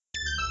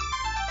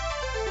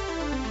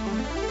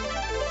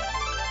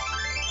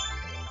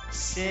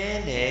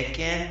Cynic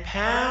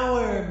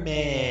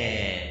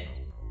Empowerment.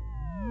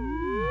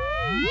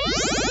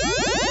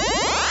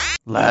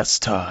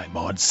 Last time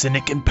on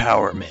Cynic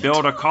Empowerment.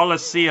 Build a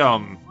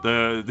coliseum.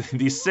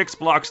 These 6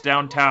 blocks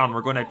downtown,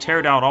 we're going to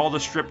tear down all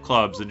the strip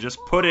clubs and just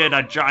put in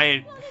a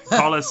giant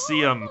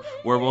coliseum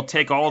where we'll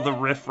take all the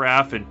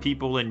riffraff and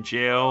people in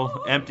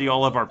jail, empty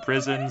all of our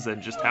prisons,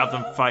 and just have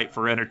them fight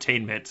for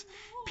entertainment.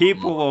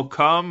 People will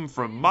come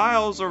from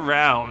miles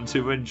around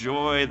to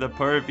enjoy the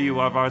purview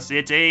of our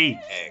city.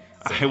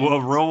 I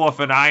will rule with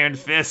an iron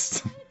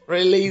fist.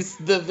 Release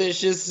the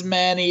vicious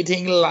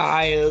man-eating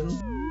lion.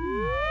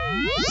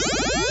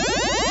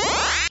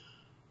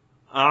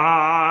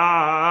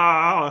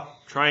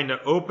 Trying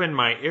to open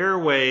my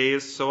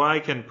airways so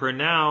I can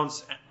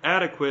pronounce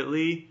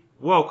adequately.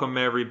 Welcome,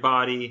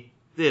 everybody.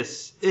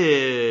 This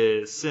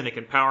is Cynic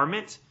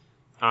Empowerment.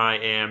 I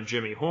am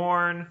Jimmy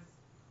Horn.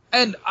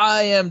 And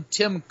I am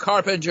Tim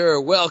Carpenter.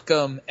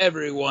 Welcome,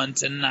 everyone,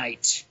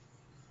 tonight.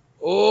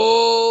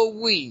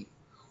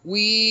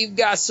 We've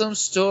got some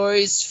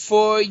stories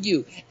for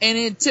you. And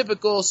in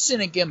typical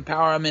Cynic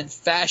Empowerment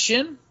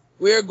fashion,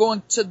 we're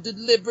going to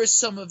deliver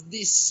some of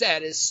the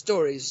saddest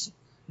stories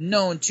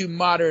known to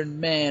modern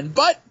man.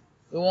 But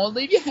we won't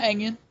leave you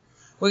hanging.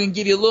 We're going to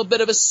give you a little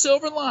bit of a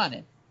silver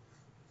lining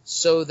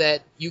so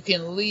that you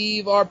can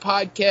leave our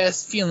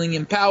podcast feeling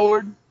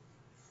empowered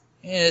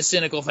in a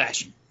cynical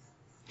fashion.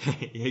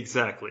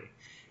 Exactly.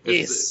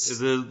 Yes.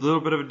 It's a little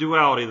bit of a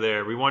duality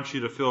there. We want you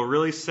to feel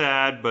really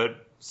sad,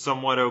 but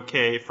somewhat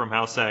okay from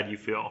how sad you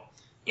feel.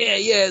 Yeah,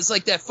 it's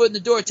like that foot in the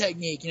door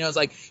technique. You know, it's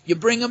like you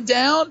bring them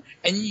down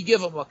and you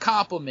give them a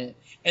compliment.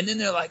 And then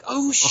they're like,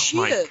 oh, shit.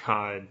 Oh, my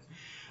God.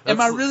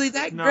 Am I really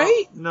that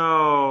great?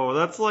 No,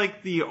 that's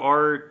like the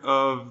art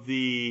of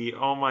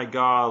oh my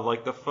God,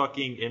 like the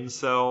fucking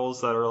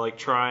incels that are like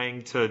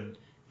trying to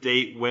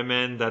date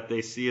women that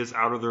they see as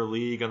out of their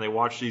league, and they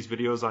watch these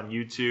videos on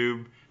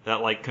YouTube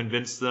that like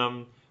convince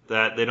them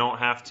that they don't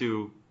have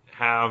to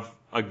have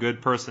a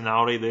good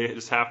personality, they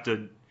just have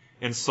to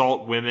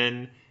insult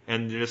women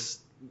and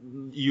just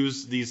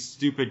use these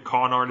stupid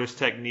con artist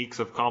techniques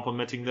of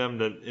complimenting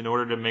them in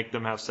order to make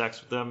them have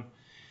sex with them.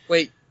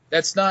 Wait,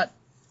 that's not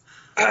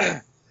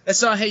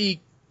how you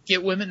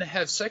get women to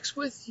have sex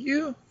with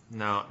you?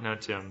 No,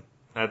 Tim.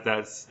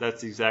 That's the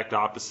exact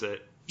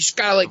opposite. You just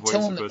gotta like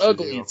tell them they're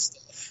ugly and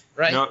stuff,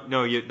 right?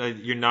 No,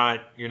 you're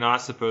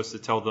not supposed to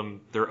tell them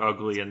they're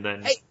ugly and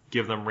then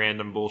give them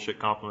random bullshit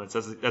compliments.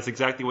 That's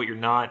exactly what you're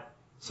not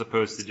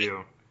supposed to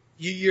do.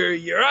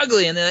 You're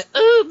ugly, and they're like,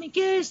 oh my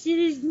gosh,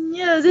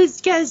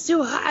 this guy's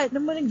so hot, and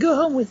I'm gonna go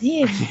home with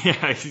him.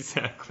 Yeah,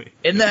 exactly.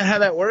 Isn't that how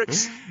that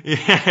works?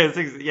 Yeah,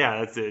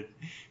 that's it.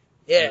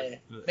 Yeah,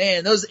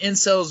 man, those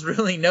incels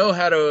really know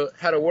how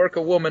to work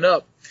a woman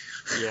up.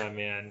 Yeah,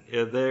 man,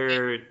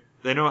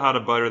 they know how to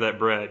butter that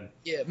bread.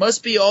 Yeah, it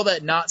must be all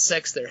that not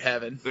sex they're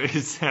having.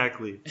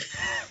 Exactly.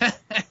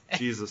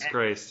 Jesus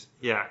Christ.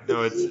 Yeah,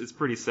 no, it's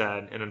pretty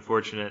sad and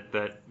unfortunate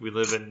that we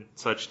live in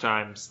such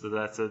times that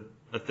that's a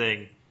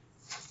thing.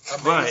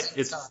 But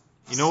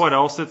you know what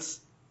else it's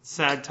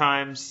sad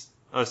times?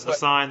 A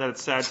sign that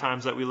it's sad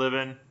times that we live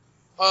in?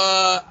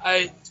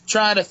 I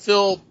trying to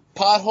fill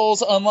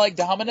potholes unlike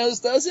Domino's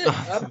does it?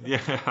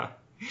 Yeah.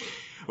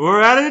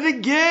 We're at it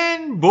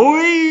again,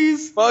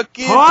 boys!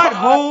 Fucking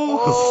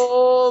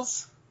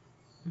potholes!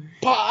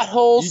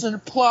 Potholes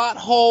and plot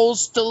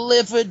holes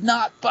delivered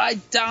not by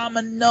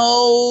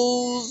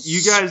Domino's.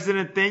 You guys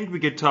didn't think we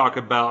could talk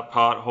about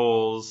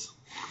potholes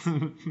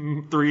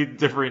 3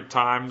 different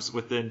times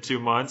within 2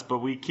 months, but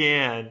we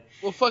can.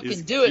 We'll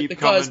fucking do it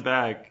because coming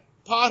back.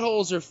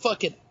 Potholes are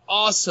fucking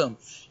awesome.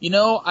 You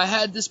know, I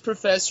had this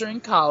professor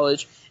in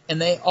college,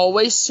 and they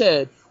always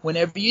said,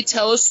 whenever you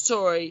tell a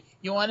story,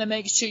 you want to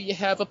make sure you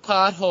have a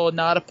pothole,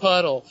 not a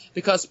puddle,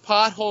 because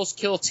potholes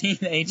kill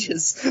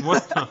teenagers.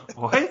 What?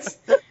 What?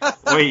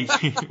 Wait.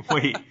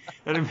 That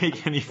didn't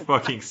make any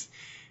fucking...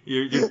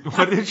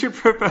 what did your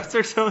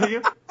professor tell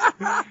you?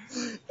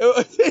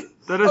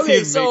 That doesn't even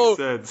make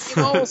sense.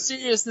 In all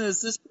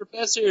seriousness, this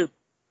professor,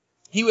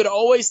 he would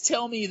always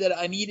tell me that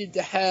I needed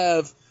to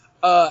have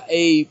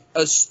a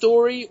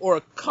story or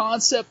a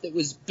concept that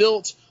was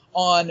built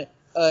on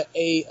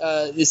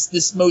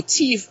this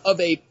motif of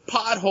a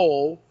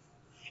pothole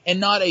and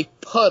not a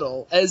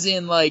puddle, as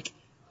in like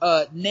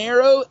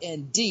narrow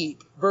and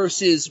deep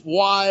versus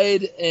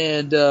wide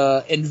and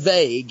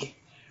vague,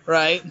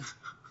 right?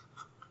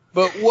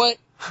 But what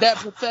that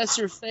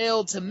professor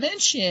failed to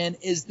mention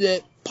is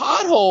that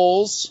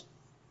potholes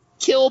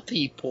kill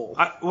people.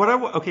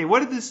 What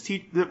did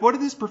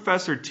this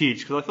professor teach?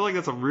 Because I feel like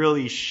that's a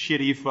really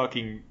shitty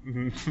fucking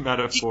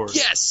metaphor.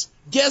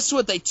 Guess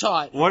what they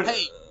taught? What?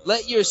 Hey,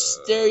 let your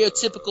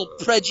stereotypical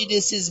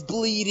prejudices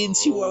bleed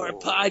into our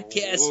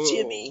podcast,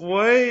 Jimmy.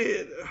 What?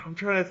 I'm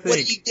trying to think.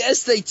 What do you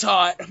guess they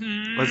taught?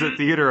 Was it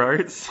theater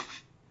arts?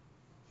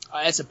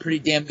 That's a pretty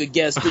damn good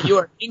guess, but you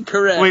are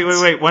incorrect.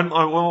 Wait.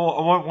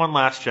 One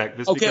last check.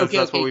 Just because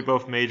that's what we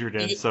both majored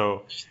in.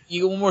 You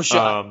get one more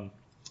shot.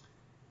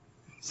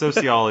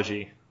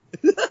 Sociology.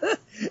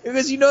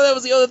 Because you know that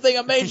was the other thing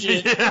I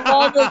mentioned. You're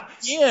wrong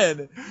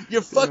again.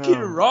 You're fucking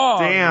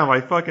wrong. Damn,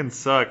 I fucking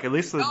suck. At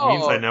least it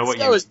means I know what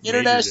you was majored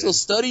international in.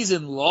 studies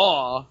and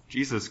law.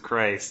 Jesus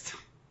Christ.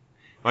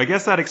 Well, I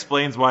guess that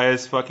explains why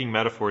his fucking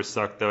metaphors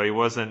suck, though. He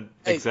wasn't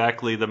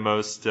exactly the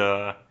most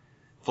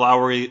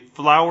flowery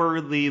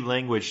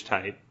language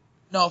type.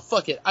 No,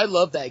 fuck it. I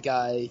love that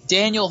guy.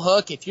 Daniel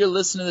Huck, if you're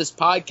listening to this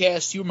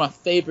podcast, you're my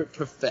favorite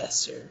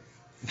professor.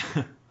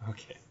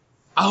 Okay.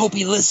 I hope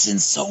he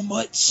listens so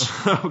much.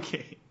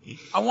 Okay.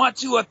 I want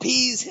to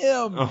appease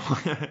him.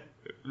 Oh,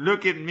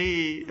 look at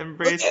me.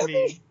 Embrace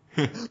me.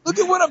 Look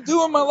at what I'm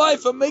doing in my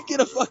life. I'm making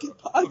a fucking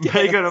podcast.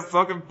 Making a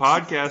fucking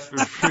podcast for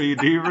free.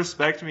 Do you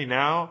respect me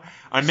now?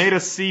 I made a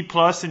C+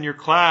 in your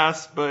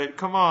class, but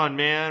come on,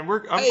 man.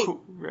 I'm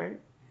cool, right?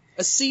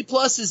 A C+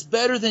 is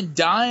better than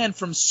dying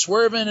from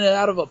swerving it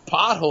out of a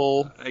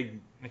pothole.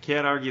 I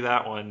can't argue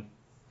that one.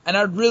 And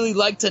I'd really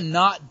like to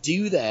not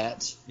do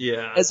that.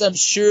 Yeah. As I'm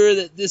sure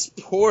that this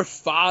poor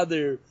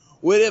father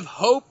would have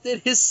hoped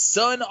that his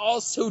son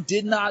also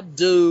did not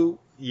do.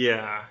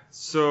 Yeah.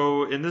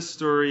 So in this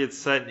story, it's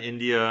set in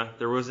India.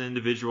 There was an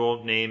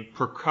individual named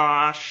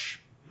Prakash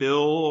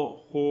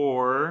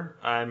Bilhor.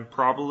 I'm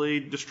probably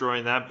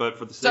destroying that, but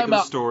for the sake of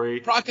the story...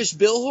 Prakash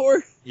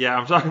Bilhor? Yeah,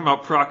 I'm talking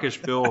about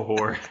Prakash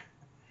Bilhor.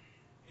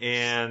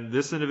 And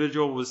this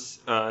individual was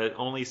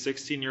only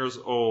 16 years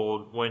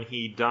old when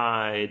he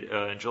died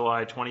in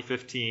July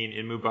 2015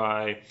 in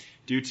Mumbai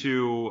due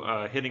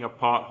to hitting a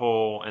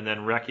pothole and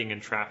then wrecking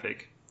in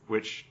traffic,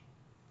 which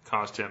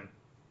caused him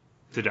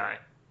to die.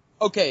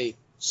 Okay,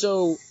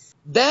 so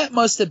that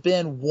must have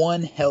been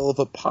one hell of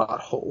a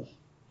pothole.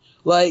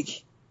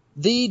 Like,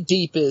 the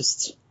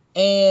deepest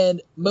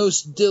and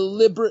most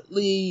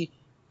deliberately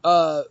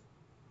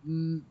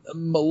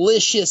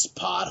malicious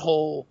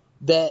pothole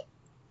that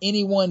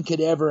anyone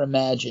could ever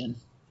imagine.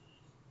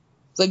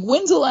 It's like,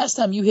 when's the last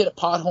time you hit a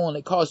pothole and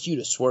it caused you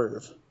to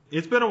swerve?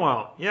 It's been a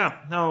while. Yeah,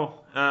 no.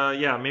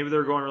 Yeah, maybe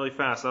they're going really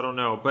fast. I don't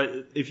know.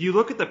 But if you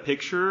look at the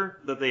picture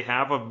that they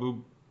have of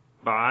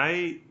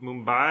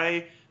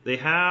Mumbai, they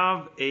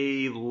have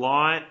a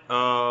lot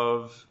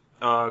of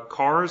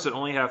cars that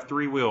only have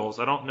 3 wheels.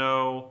 I don't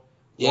know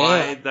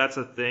why that's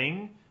a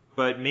thing,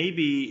 but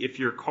maybe if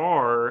your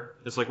car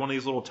is like one of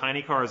these little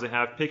tiny cars they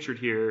have pictured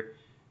here,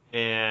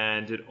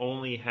 and it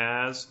only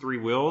has 3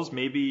 wheels,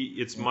 maybe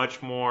it's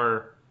much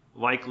more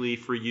likely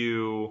for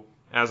you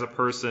as a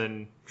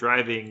person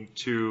driving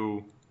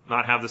to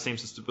not have the same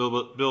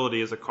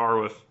stability as a car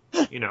with,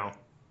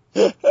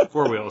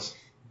 4 wheels.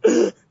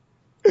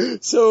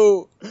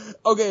 So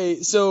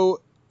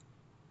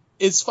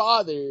his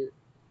father,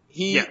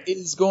 he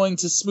is going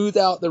to smooth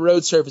out the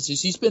road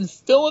surfaces. He's been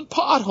filling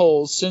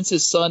potholes since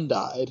his son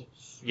died.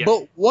 Yeah.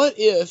 But what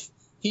if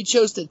he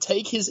chose to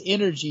take his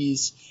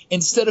energies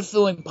instead of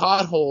filling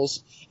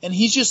potholes, and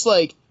he's just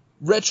like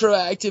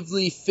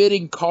retroactively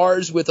fitting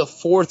cars with a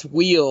 4th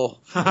wheel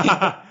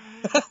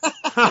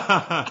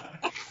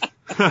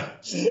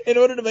in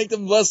order to make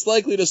them less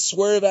likely to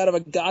swerve out of a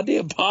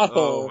goddamn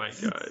pothole. Oh my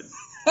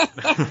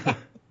god.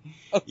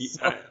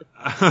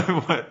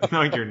 What?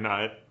 No, you're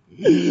not.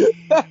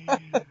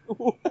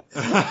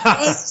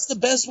 That's the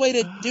best way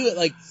to do it.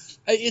 Like,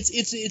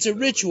 it's a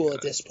ritual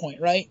at this point,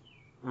 right?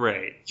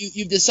 Right.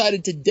 You've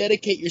decided to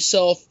dedicate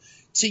yourself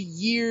to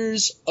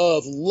years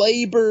of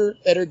labor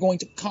that are going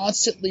to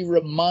constantly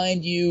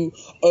remind you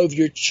of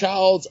your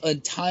child's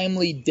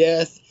untimely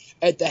death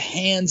at the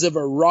hands of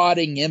a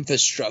rotting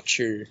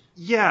infrastructure.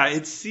 Yeah,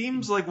 it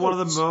seems like one of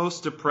the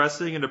most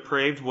depressing and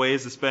depraved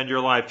ways to spend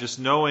your life, just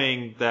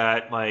knowing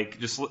that, like,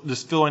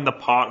 just filling the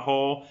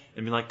pothole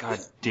and being like, God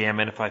damn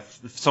it,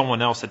 if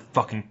someone else had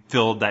fucking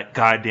filled that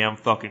goddamn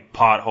fucking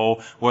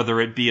pothole, whether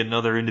it be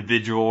another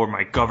individual or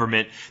my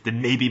government,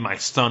 then maybe my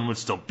son would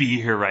still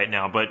be here right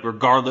now. But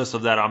regardless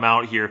of that, I'm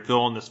out here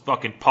filling this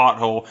fucking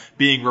pothole,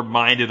 being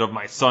reminded of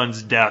my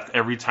son's death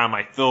every time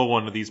I fill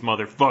one of these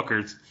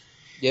motherfuckers.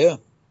 Yeah.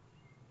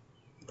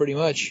 Pretty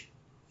much.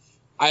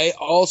 I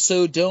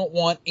also don't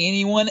want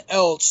anyone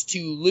else to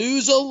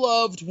lose a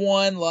loved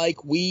one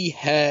like we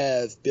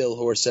have,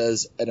 Bilhor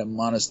says at a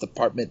modest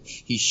apartment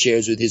he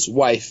shares with his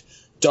wife,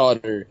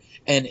 daughter,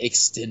 and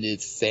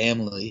extended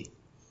family.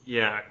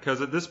 Yeah,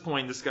 because at this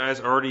point, this guy's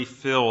already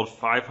filled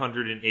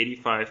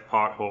 585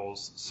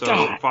 potholes. So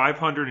God.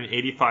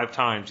 585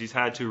 times he's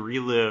had to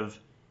relive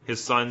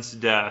his son's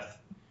death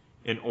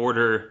in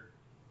order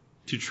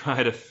to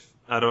try to,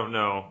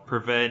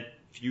 prevent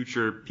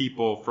future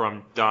people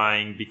from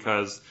dying,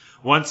 because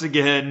once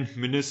again,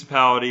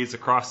 municipalities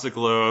across the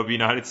globe,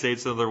 United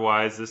States and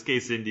otherwise, in this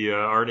case India,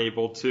 aren't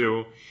able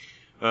to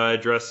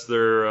address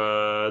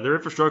their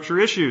infrastructure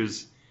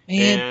issues.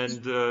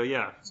 And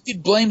you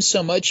could blame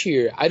so much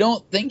here. I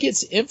don't think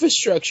it's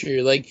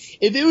infrastructure. Like,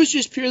 if it was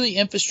just purely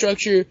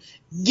infrastructure,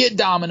 get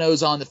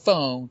Domino's on the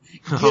phone,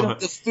 get them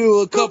to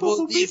fill a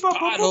couple of these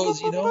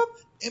potholes,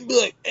 and be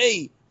like,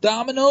 hey,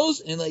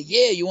 Domino's, and like,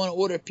 yeah, you want to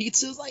order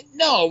pizzas? Like,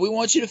 no, we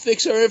want you to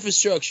fix our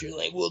infrastructure.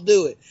 Like, we'll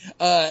do it.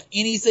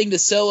 Anything to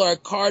sell our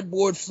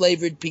cardboard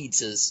flavored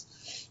pizzas,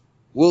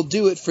 we'll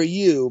do it for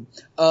you.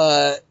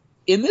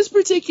 in this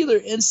particular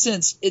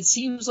instance, it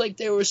seems like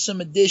there were some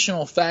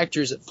additional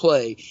factors at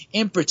play.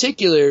 In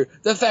particular,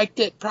 the fact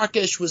that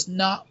Prakash was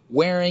not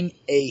wearing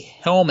a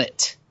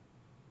helmet.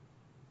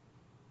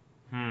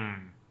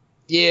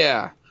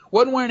 Yeah,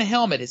 wasn't wearing a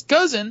helmet. His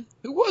cousin,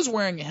 who was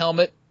wearing a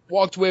helmet,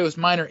 walked away with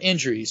minor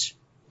injuries.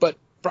 But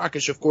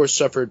Prakash, of course,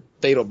 suffered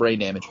fatal brain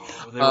damage.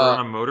 Oh, they were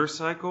on a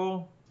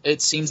motorcycle?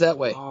 It seems that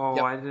way. Oh,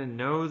 Yep. I didn't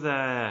know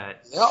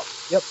that.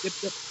 Yep.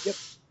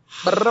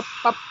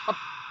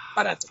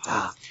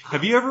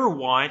 Have you ever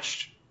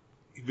watched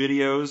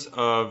videos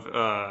of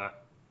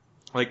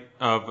at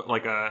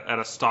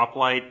a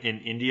stoplight in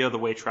India, the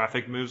way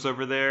traffic moves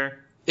over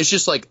there? It's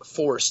just like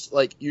forced.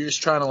 Like you're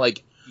just trying to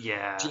like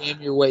Yeah.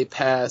 jam your way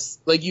past.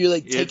 Like you're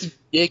like taking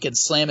your dick and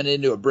slamming it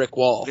into a brick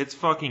wall. It's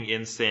fucking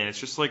insane. It's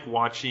just like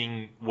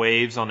watching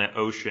waves on the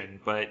ocean,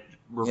 but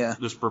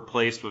just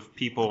replaced with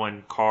people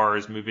and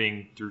cars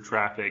moving through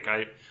traffic.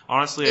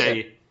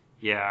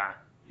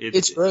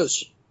 It's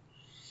gross.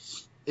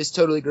 It's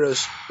totally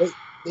gross.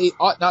 They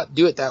ought not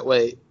do it that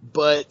way,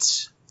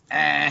 but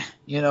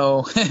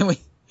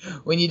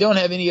when you don't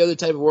have any other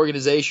type of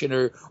organization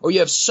or you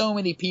have so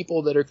many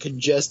people that are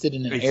congested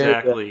in an area,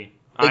 exactly.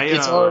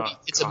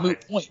 It's a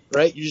moot point,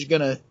 right? You're just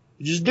gonna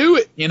do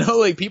it,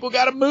 like people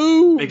gotta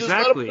move.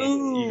 Exactly. Just gotta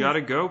move. You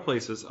gotta go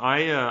places.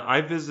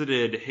 I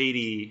visited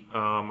Haiti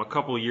a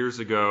couple years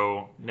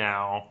ago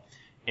now,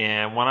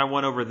 and when I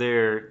went over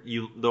there,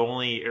 the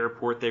only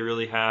airport they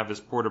really have is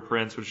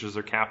Port-au-Prince, which is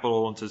their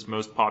capital. It's its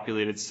most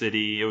populated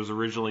city. It was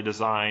originally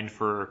designed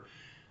for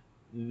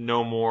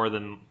no more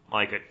than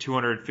like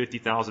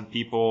 250,000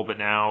 people, but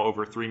now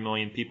over 3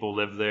 million people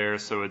live there,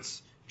 so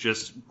it's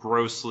just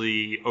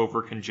grossly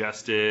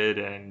over-congested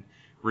and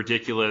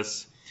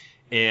ridiculous.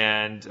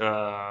 And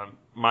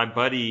my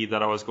buddy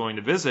that I was going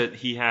to visit,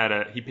 he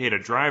paid a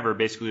driver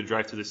basically to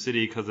drive through the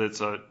city because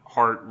it's a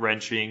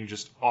heart-wrenching,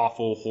 just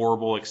awful,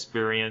 horrible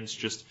experience.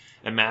 Just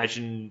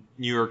imagine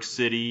New York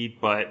City,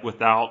 but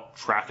without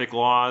traffic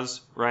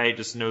laws, right?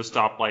 Just no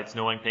stoplights,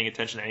 no one paying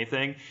attention to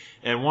anything.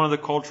 And one of the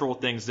cultural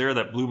things there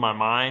that blew my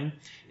mind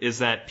is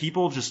that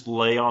people just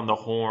lay on the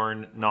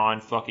horn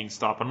non-fucking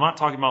stop. I'm not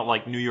talking about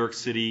like New York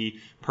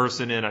City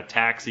person in a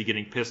taxi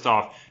getting pissed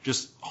off,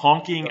 just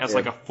honking as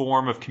like a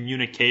form of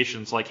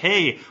communication. It's like,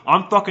 hey,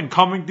 I'm fucking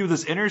coming through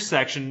this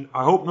intersection.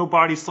 I hope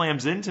nobody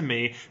slams into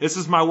me. This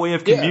is my way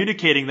of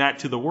communicating that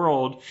to the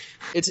world.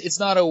 It's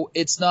not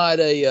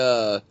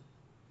a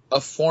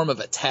form of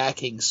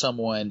attacking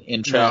someone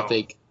in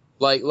traffic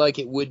like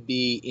it would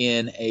be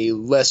in a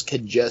less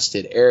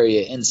congested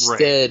area.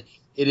 Instead,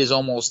 it is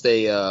almost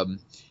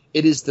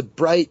it is the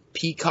bright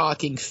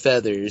peacocking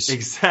feathers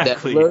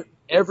that alert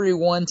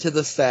everyone to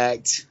the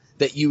fact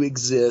that you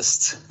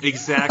exist.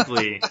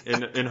 Exactly.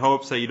 in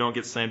hopes that you don't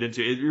get slammed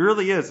into. It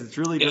really is. It's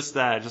really just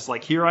that. Just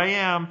like, here I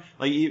am.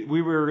 Like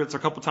it's a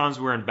couple times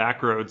we were in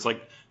back roads,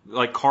 like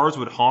cars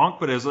would honk,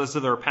 but as if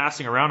they were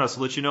passing around us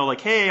to let you know,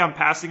 like, hey, I'm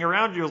passing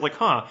around you. I was like,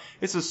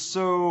 this is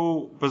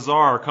so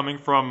bizarre coming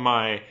from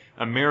my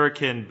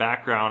American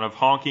background of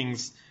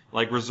honking's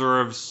like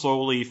reserved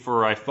solely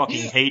for I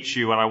fucking hate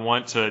you and I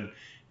want to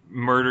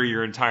murder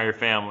your entire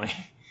family.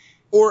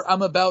 Or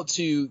I'm about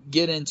to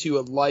get into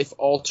a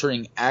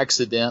life-altering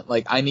accident.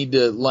 Like, I need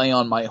to lay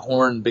on my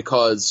horn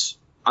because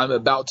I'm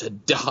about to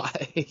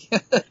die.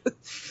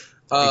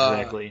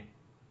 Exactly.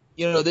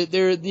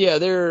 There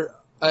are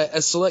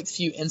a select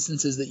few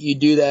instances that you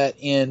do that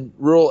in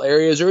rural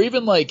areas or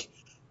even like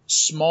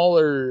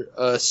smaller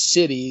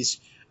cities.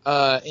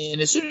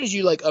 And as soon as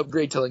you like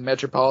upgrade to like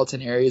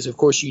metropolitan areas, of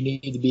course you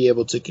need to be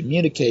able to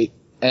communicate.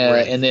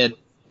 Right. And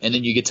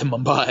then you get to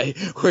Mumbai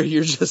where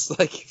you're just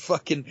like,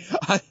 fucking,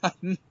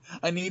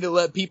 I need to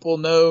let people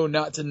know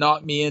not to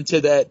knock me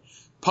into that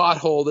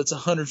pothole that's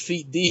 100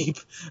 feet deep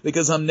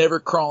because I'm never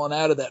crawling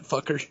out of that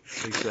fucker.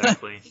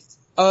 Exactly.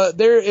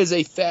 There is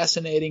a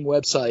fascinating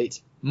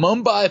website,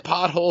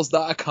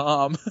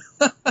 MumbaiPotholes.com.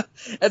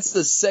 That's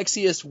the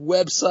sexiest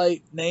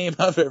website name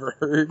I've ever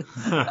heard.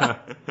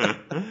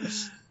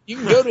 You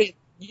can go to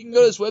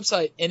this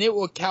website and it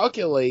will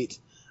calculate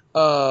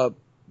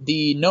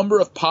the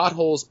number of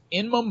potholes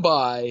in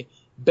Mumbai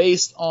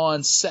based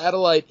on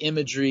satellite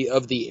imagery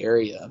of the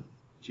area.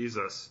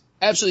 Jesus.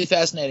 Absolutely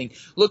fascinating.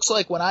 Looks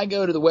like when I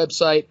go to the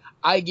website,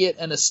 I get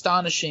an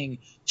astonishing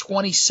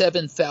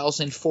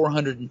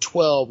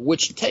 27,412,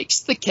 which takes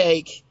the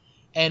cake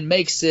and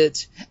makes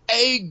it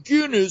a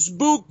Guinness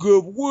Book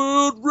of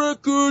World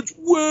Records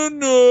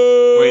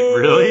winner. Wait,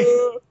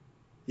 really?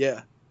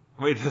 Yeah.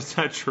 Wait, that's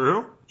not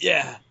true?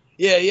 Yeah.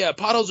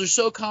 Potholes are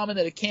so common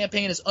that a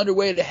campaign is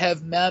underway to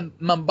have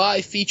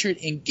Mumbai featured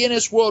in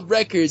Guinness World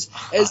Records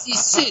as the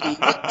city with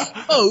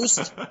the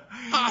most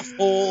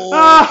potholes.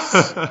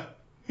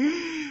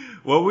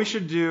 What we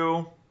should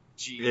do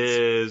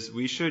is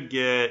we should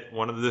get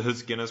one of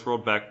those Guinness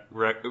World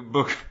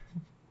Book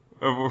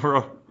of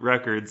World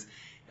Records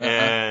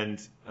and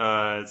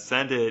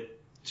send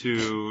it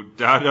to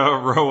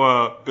Dada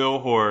Roa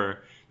Bilhor.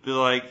 Be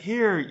like,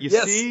 here, you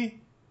see?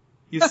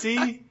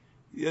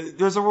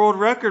 There's a world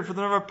record for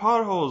the number of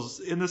potholes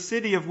in the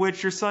city of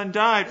which your son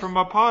died from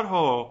a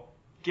pothole.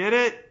 Get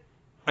it?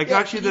 I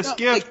got you this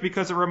gift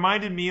because it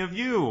reminded me of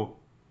you.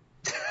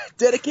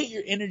 Dedicate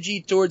your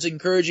energy towards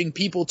encouraging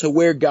people to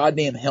wear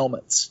goddamn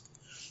helmets.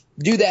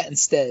 Do that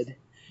instead.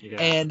 Yeah.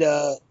 And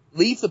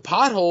leave the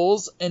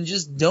potholes and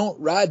just don't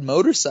ride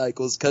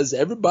motorcycles because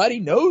everybody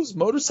knows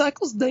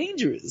motorcycles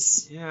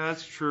dangerous. Yeah,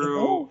 that's true. You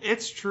know?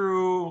 It's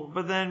true,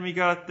 but then we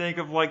gotta think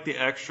of like the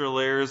extra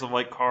layers of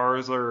like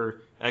cars are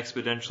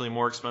exponentially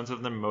more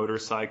expensive than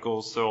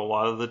motorcycles. So a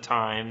lot of the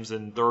times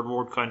in third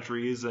world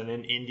countries and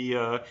in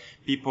India,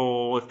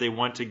 people, if they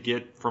want to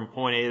get from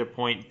point A to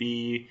point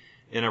B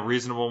in a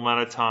reasonable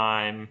amount of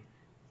time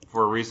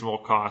for a reasonable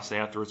cost, they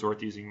have to resort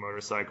to using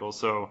motorcycles.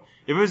 So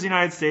if it was the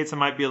United States, I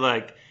might be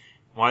like,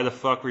 why the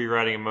fuck were you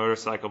riding a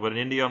motorcycle? But in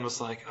India, I'm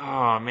just like,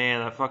 oh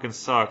man, that fucking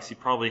sucks. You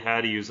probably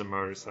had to use a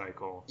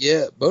motorcycle.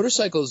 Yeah,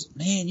 motorcycles,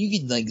 man, you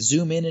can like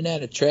zoom in and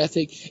out of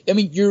traffic. I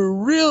mean, you're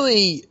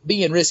really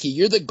being risky.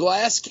 You're the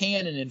glass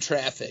cannon in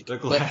traffic. The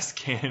glass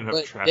cannon of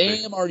but traffic.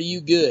 Damn, are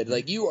you good?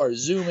 Like you are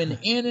zooming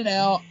in and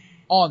out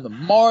on the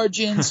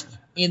margins,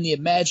 in the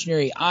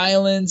imaginary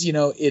islands. You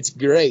know, it's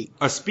great.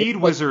 A speed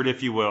wizard,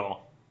 if you will.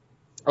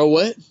 Oh,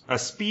 what? A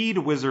speed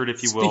wizard,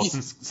 if you will.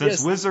 Since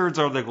yes. wizards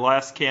are the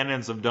glass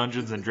cannons of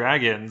Dungeons and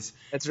Dragons,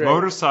 That's right.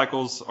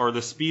 motorcycles are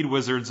the speed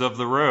wizards of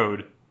the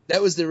road.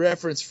 That was the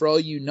reference for all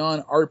you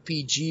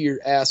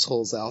non-RPG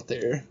assholes out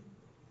there.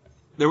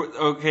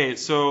 Okay,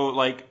 so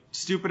like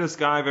stupidest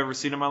guy I've ever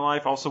seen in my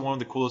life. Also one of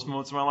the coolest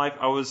moments of my life.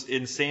 I was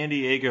in San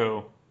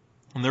Diego,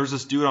 and there was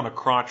this dude on a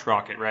crotch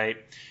rocket, right?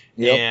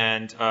 Yep.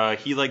 And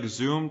he like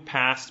zoomed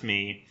past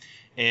me,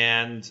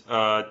 and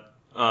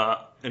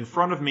in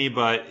front of me,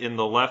 but in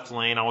the left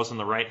lane, I was in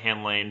the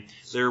right-hand lane,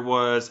 there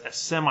was a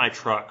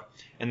semi-truck.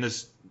 And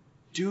this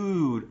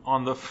dude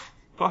on the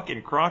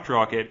fucking crotch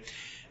rocket,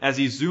 as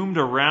he zoomed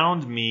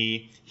around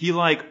me, he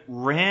like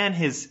ran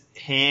his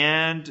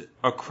hand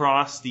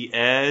across the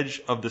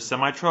edge of the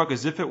semi-truck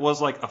as if it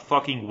was like a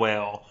fucking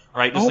whale,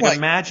 right?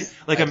 Just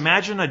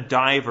imagine a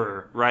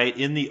diver, right,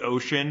 in the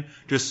ocean,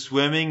 just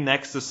swimming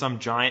next to some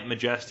giant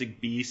majestic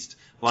beast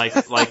like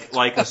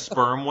a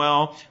sperm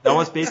whale. That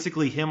was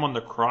basically him on the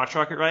crotch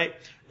rocket, right?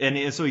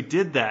 And so he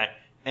did that,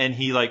 and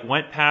he like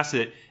went past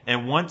it,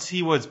 and once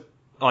he was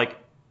like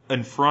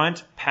in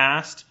front,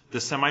 past the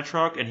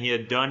semi-truck, and he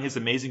had done his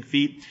amazing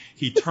feat,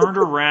 he turned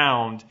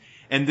around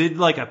and did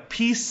like a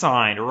peace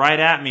sign right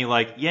at me,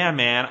 like, yeah,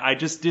 man, I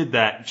just did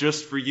that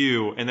just for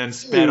you, and then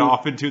sped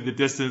off into the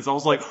distance. I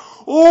was like,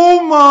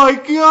 oh my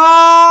god!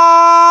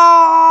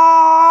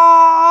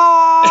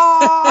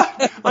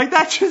 Like,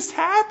 that just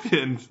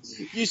happened.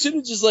 You should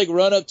have just like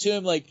run up to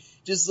him, like,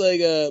 just like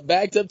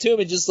backed up to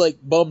him and just like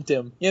bumped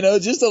him, you know,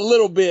 just a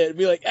little bit.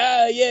 Be like,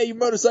 yeah, your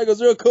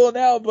motorcycle's real cool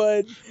now,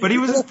 bud. But he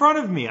was in front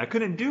of me. I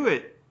couldn't do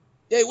it.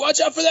 Hey,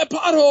 watch out for that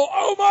pothole!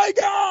 Oh my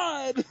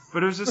god!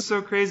 But it was just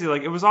so crazy.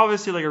 Like, it was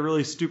obviously like a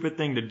really stupid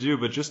thing to do,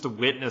 but just to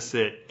witness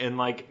it and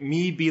like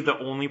me be the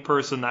only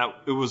person that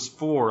it was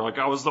for. Like,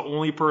 I was the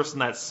only person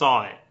that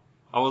saw it.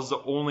 I was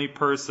the only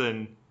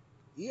person.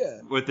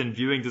 Yeah. Within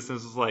viewing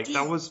distance was like,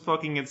 that was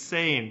fucking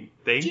insane.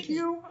 Thank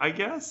you, I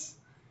guess.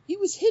 He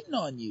was hitting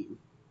on you.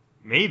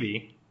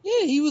 Maybe.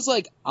 Yeah, he was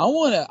like, I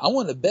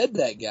wanna bed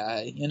that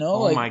guy, you know?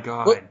 Oh like, my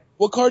god.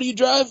 What car do you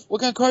drive? What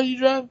kind of car do you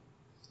drive?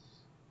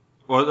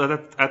 Well,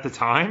 at the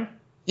time?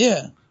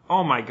 Yeah.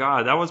 Oh my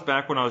god, that was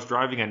back when I was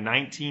driving a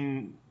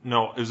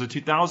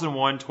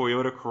 2001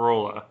 Toyota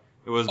Corolla.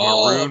 It was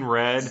maroon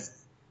red.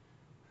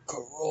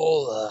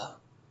 Corolla.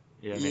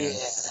 Yeah, man. Yeah.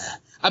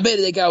 I bet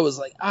that guy was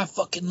like, I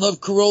fucking love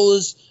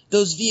Corollas.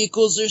 Those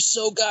vehicles are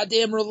so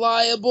goddamn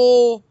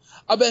reliable.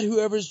 I bet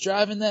whoever's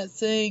driving that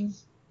thing,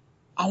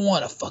 I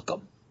want to fuck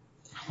them.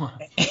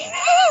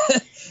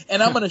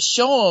 And I'm going to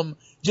show them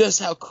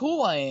just how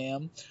cool I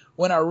am.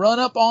 When I run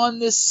up on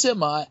this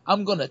semi,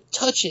 I'm going to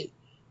touch it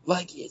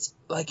like it's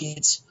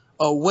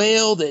a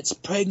whale that's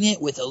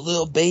pregnant with a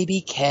little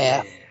baby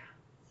calf.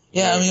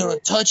 Yeah, I'm going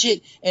to touch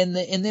it, and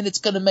then it's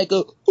going to make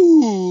a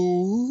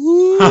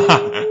ooh,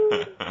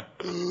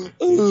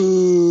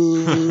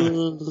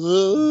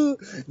 ooh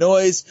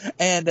noise,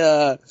 and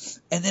then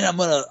I'm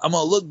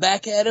gonna look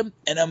back at him,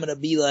 and I'm gonna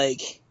be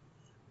like,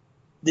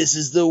 this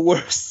is the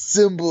worst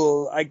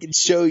symbol I can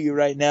show you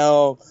right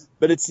now,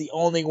 but it's the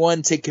only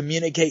one to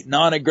communicate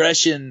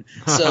non-aggression.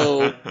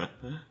 So,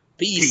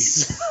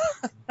 peace.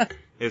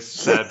 It's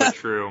sad but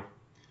true.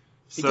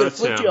 He could have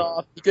flipped you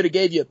off. He could have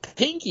gave you a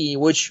pinky,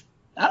 which,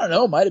 I don't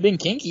know, might have been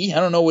kinky.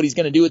 I don't know what he's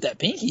going to do with that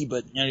pinky,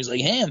 but you know, he's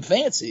like, hey, I'm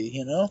fancy,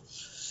 you know?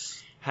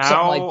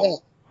 How like that.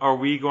 Are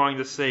we going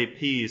to say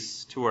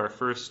peace to our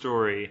first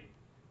story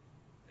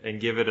and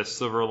give it a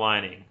silver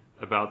lining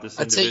about this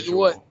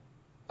individual? I tell you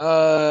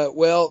what.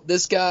 Well,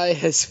 this guy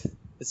has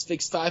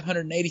fixed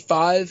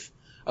 585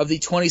 of the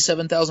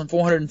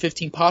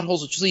 27,415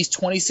 potholes, which leaves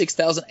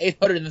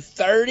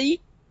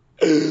 26,830.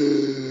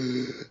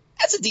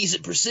 That's a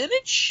decent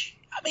percentage.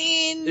 I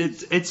mean,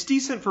 it's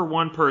decent for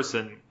one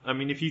person. I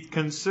mean, if you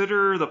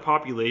consider the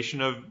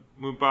population of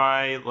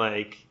Mumbai,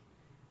 like,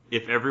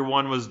 if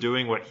everyone was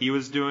doing what he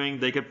was doing,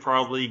 they could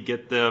probably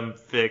get them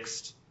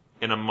fixed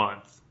in a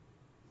month.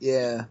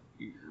 Yeah.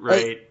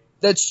 Right?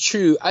 That's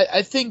true.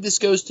 I think this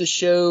goes to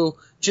show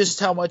just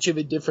how much of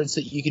a difference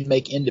that you can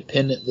make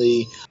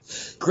independently.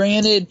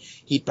 Granted,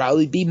 he'd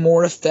probably be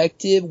more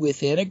effective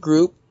within a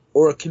group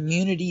or a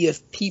community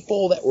of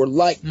people that were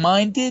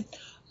like-minded,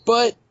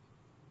 but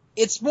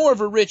it's more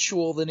of a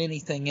ritual than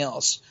anything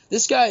else.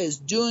 This guy is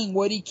doing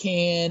what he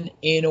can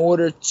in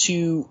order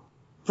to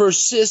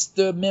persist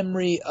the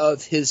memory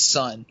of his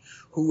son,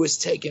 who was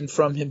taken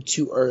from him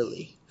too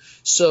early.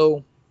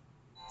 So,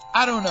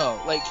 I don't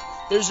know. Like,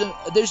 there's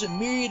a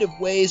myriad of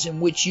ways in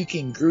which you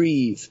can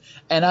grieve.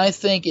 And I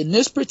think in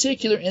this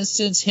particular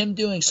instance, him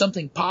doing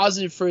something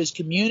positive for his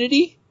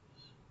community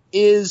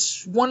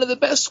is one of the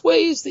best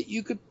ways that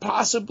you could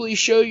possibly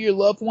show your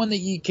loved one that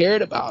you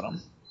cared about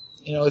him.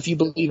 You know, if you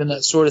believe in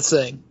that sort of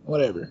thing.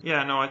 Whatever.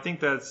 Yeah, no, I think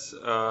that's,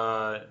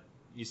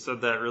 you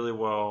said that really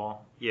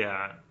well.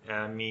 Yeah,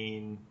 I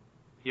mean,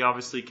 he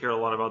obviously cared a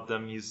lot about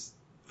them. He's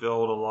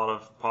filled a lot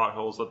of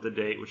potholes up to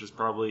date, which is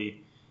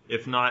probably,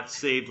 if not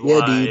saved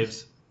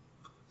lives,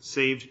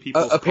 saved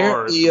people's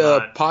apparently,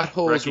 cars.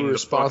 potholes were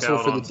responsible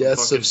for the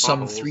deaths of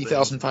some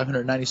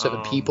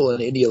 3,597 people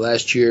in India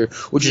last year,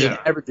 which is an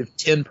average of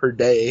 10 per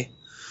day.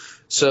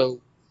 So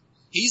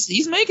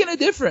he's making a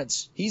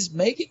difference. He's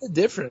making a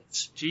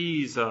difference.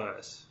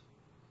 Jesus.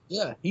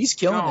 Yeah, he's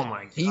killing it. Oh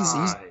my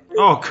God.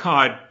 Oh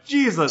God,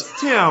 Jesus,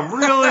 Tim,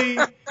 really?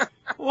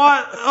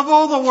 What? Of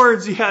all the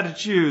words you had to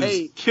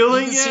choose,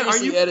 killing it? Are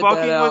you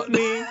fucking with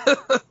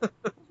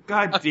me?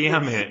 God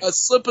damn it. A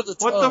slip of the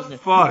tongue. What the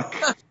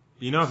fuck?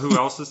 You know who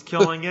else is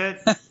killing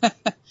it?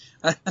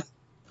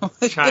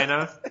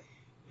 China,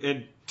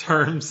 in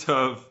terms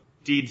of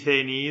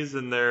detainees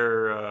in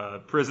their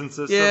prison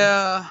system.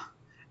 Yeah,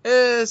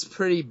 it's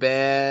pretty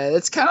bad.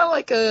 It's kind of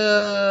like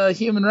a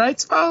human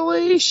rights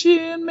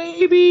violation,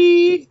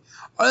 maybe.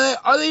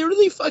 Are they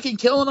really fucking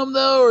killing them,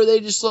 though, or are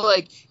they just,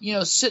 like, you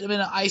know, sitting them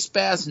in an ice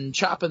bath and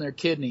chopping their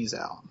kidneys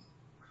out?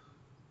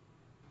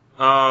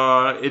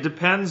 It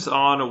depends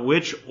on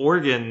which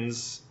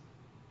organs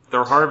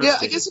they're harvesting. Yeah,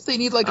 I guess if they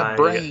need, like, a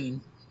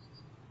brain.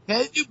 Can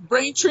they do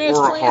brain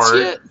transplants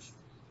yet?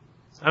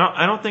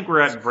 I don't think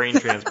we're at brain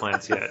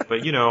transplants yet,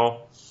 but, you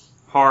know,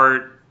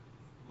 heart,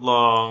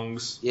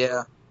 lungs,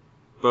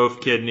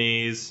 both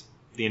kidneys,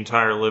 the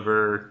entire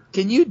liver.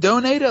 Can you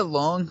donate a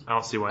lung? I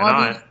don't see why not.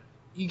 I mean,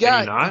 you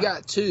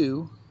got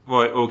two.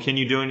 Well, can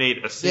you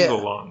donate a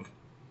single lung?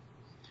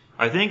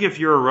 I think if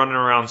you're running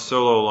around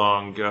solo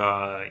lung,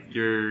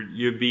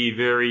 you'd be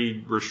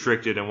very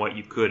restricted in what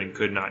you could and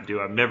could not do.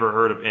 I've never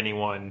heard of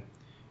anyone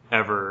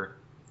ever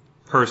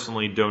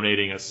personally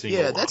donating a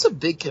single lung. That's a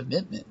big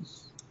commitment.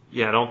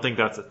 Yeah, I don't think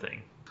that's a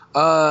thing.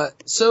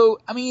 So,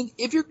 I mean,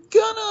 if you're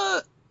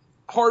gonna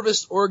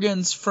harvest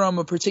organs from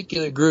a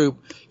particular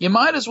group, you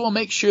might as well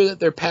make sure that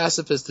they're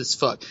pacifist as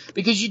fuck.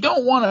 Because you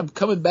don't want them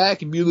coming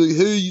back and be like,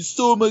 hey, you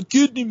stole my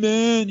kidney,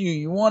 man.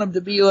 You want them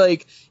to be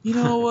like, you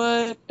know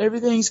what,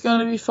 everything's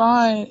gonna be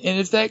fine. And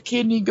if that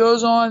kidney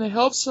goes on to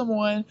help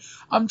someone,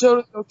 I'm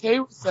totally okay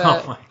with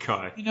that. Oh my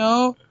God. You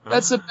know,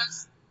 that's the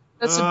best.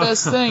 That's the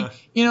best thing.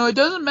 You know, it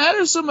doesn't matter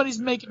if somebody's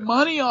making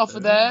money off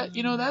of that.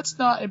 You know, that's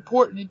not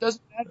important. It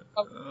doesn't matter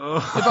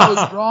if I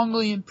was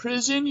wrongly in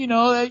prison, you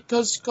know, that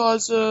cause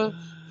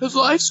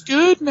life's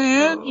good,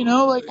 man. You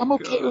know, like, I'm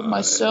okay with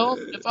myself.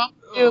 And if I'm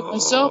okay with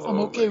myself,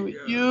 I'm okay with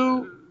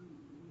you.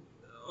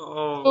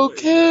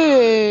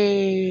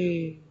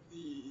 Okay.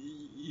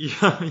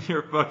 Yeah,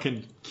 you're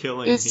fucking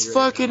killing me. It's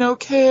fucking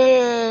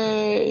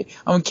okay.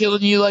 I'm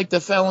killing you like the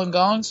Falun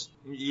Gongs?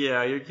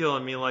 Yeah, you're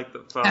killing me like the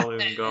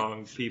Falun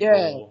Gong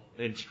people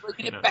in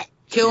China.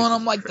 Killing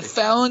them like the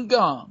Falun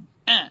Gong.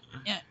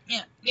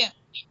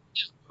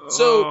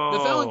 So the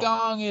Falun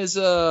Gong is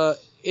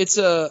it's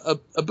a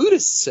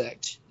Buddhist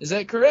sect. Is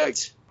that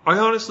correct? I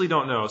honestly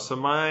don't know. So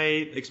my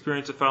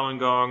experience of Falun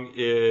Gong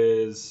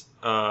is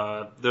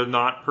they're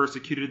not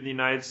persecuted in the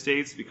United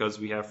States because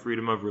we have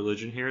freedom of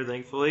religion here,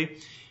 thankfully.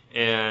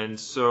 And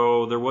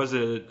so there was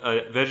a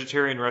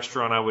vegetarian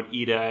restaurant I would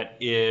eat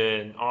at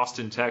in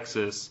Austin,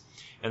 Texas,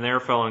 and they're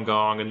Falun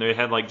Gong, and they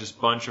had like just a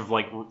bunch of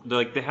like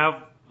they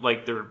have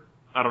like their,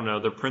 I don't know,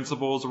 their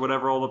principles or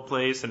whatever all the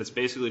place, and it's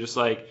basically just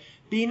like,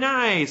 be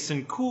nice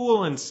and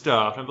cool and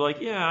stuff. And I'd be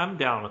like, yeah, I'm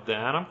down with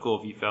that. I'm cool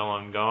if you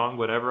Falun Gong,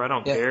 whatever. I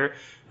don't care.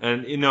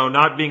 And, you know,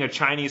 not being a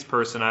Chinese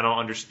person,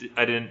 I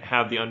didn't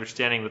have the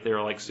understanding that they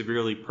were like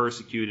severely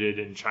persecuted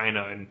in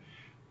China and,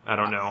 I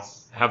don't know,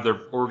 have their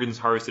organs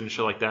harvested and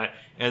shit like that.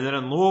 And then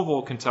in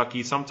Louisville,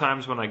 Kentucky,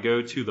 sometimes when I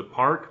go to the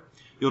park,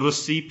 you'll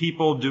just see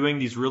people doing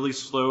these really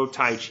slow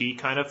Tai Chi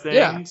kind of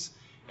things.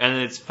 Yeah. And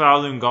it's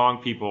Falun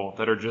Gong people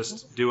that are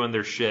just doing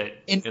their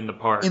shit in the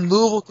park. In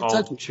Louisville,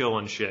 Kentucky. All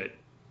chilling shit.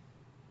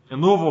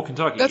 In Louisville,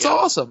 Kentucky. That's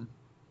awesome.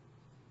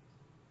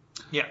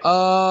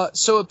 Yeah.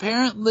 So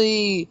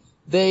apparently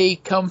they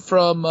come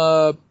from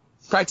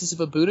practice of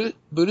a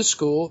Buddhist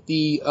school.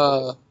 The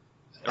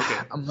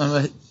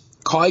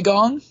Koi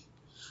Gong,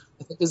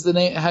 I think is the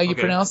name, how you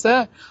pronounce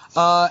that,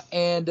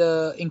 and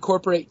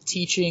incorporate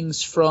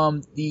teachings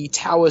from the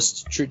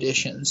Taoist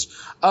traditions.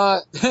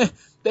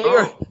 They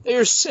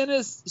are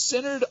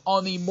centered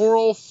on the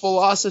moral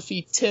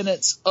philosophy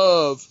tenets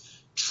of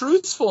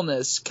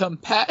truthfulness,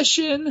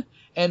 compassion,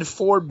 and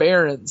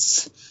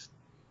forbearance.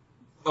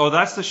 Oh,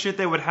 that's the shit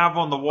they would have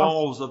on the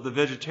walls of the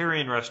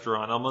vegetarian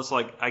restaurant. Almost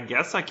like, I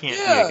guess I can't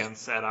Yeah. be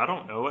against that. I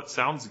don't know. It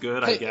sounds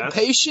good, I guess.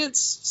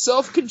 Patience,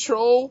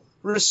 self-control,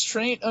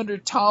 restraint under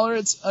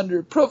tolerance,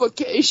 under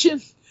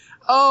provocation.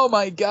 Oh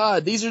my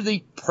God, these are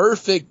the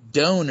perfect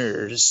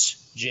donors,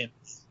 Jim.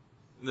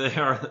 They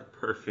are the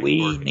perfect.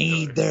 We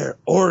need their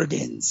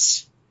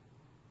organs.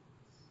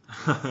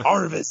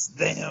 Harvest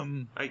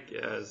them. I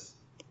guess.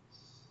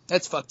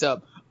 That's fucked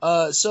up.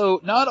 So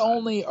not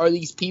only are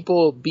these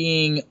people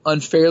being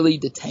unfairly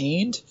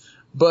detained,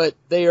 but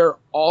they are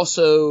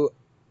also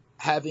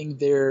having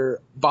their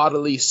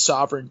bodily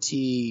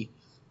sovereignty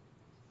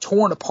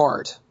torn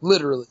apart,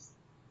 literally.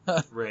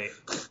 Right.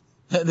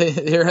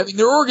 They're having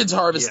their organs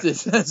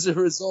harvested as a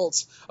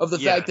result of the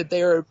fact that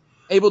they are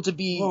able to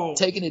be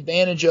taken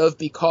advantage of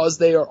because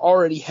they are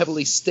already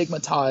heavily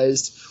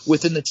stigmatized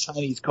within the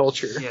Chinese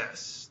culture.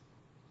 Yes.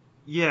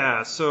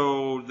 Yeah,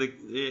 so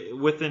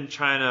within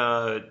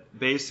China,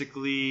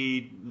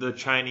 basically the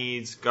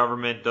Chinese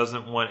government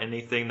doesn't want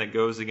anything that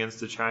goes against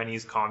the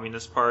Chinese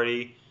Communist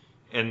Party,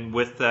 and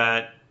with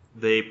that,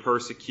 they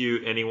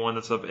persecute anyone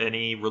that's of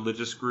any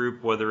religious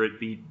group, whether it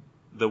be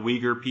the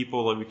Uyghur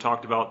people that we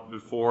talked about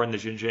before in the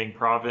Xinjiang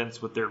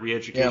province with their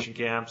re-education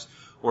camps,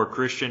 or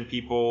Christian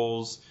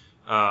peoples.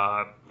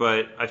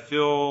 But I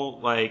feel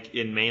like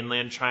in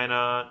mainland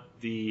China,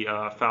 the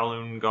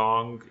Falun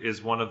Gong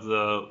is one of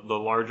the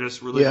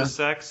largest religious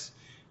sects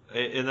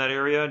in that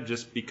area,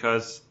 just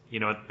because,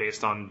 it's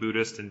based on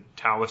Buddhist and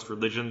Taoist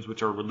religions,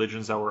 which are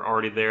religions that were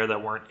already there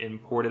that weren't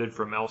imported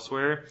from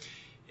elsewhere.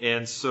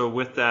 And so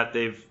with that,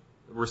 they've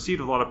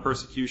received a lot of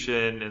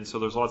persecution, and so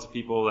there's lots of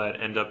people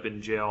that end up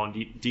in jail and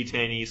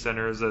detainee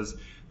centers, as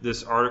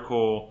this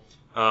article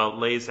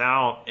lays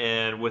out.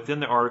 And within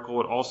the article,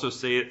 it also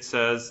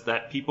says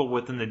that people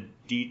within the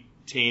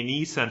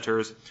detainee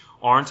centers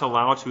aren't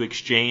allowed to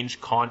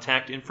exchange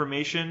contact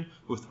information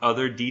with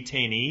other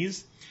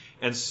detainees.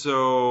 And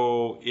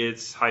so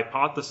it's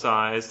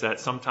hypothesized that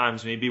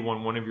sometimes maybe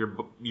when one of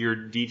your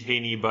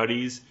detainee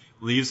buddies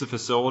leaves the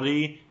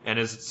facility and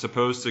is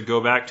supposed to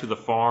go back to the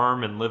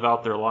farm and live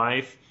out their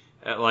life,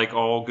 like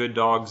all good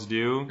dogs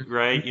do,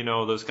 right?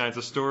 Those kinds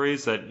of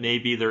stories, that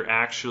maybe they're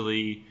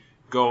actually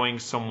going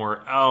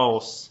somewhere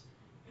else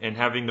and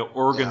having the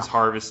organs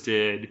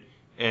harvested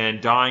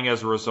and dying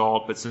as a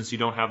result, but since you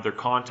don't have their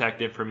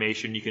contact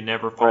information, you can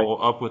never follow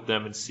up with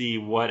them and see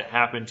what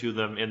happened to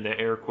them in the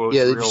air quotes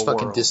real world. Yeah, they just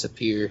fucking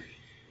disappear.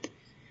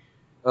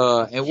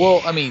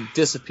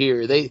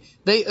 Disappear. They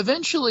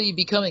eventually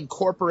become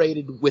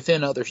incorporated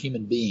within other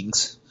human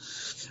beings.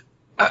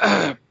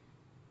 They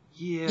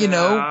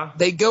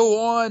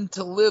go on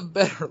to live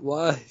better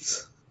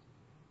lives.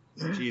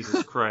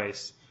 Jesus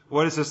Christ.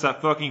 What is this,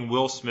 that fucking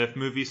Will Smith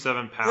movie,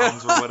 7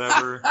 Pounds or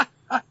whatever?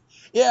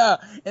 Yeah,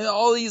 and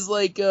all these,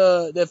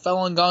 the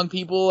Falun Gong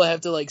people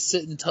have to,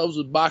 sit in tubs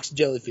with box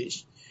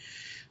jellyfish.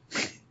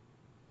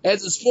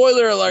 That's a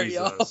spoiler alert,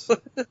 y'all.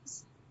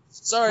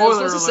 Sorry, I was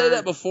supposed to say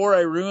that before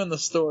I ruin the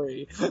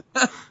story.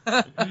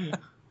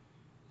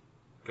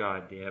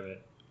 God damn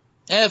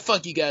it.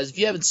 Fuck you guys. If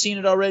you haven't seen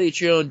it already,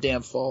 it's your own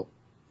damn fault.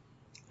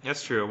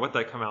 That's true. What,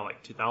 that come out,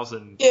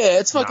 2000? Yeah,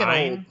 it's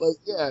fucking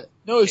old.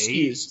 No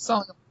excuse. It's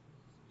not like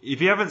if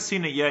you haven't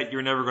seen it yet,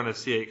 you're never going to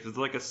see it, because it's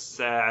like a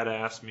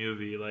sad-ass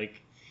movie.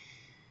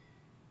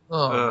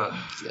 Oh,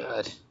 my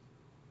God.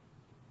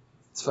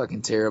 It's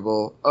fucking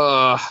terrible.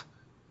 I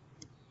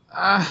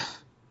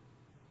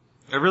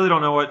really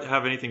don't know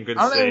have anything good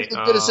to say. I don't have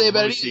anything good to say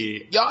about it.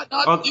 You ought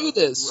not do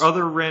this.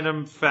 Other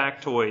random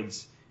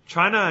factoids.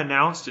 China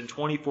announced in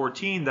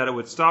 2014 that it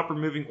would stop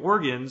removing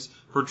organs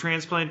for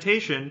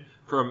transplantation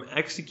from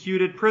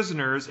executed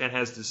prisoners and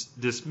has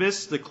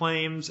dismissed the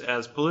claims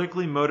as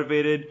politically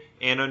motivated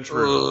and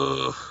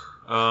untrue.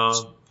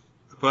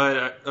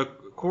 But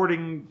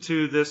according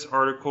to this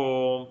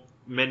article,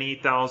 many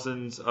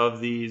thousands of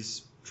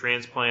these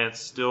transplants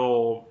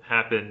still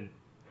happen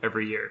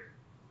every year.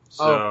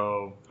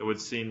 So it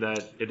would seem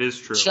that it is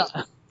true.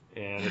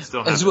 And it's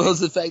still happening. As well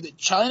as the fact that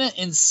China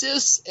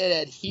insists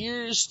it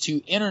adheres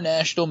to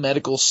international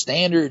medical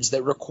standards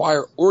that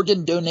require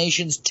organ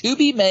donations to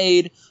be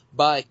made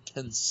by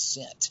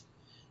consent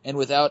and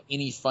without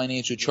any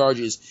financial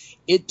charges.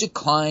 It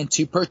declined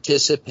to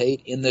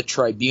participate in the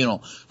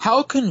tribunal.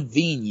 How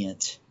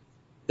convenient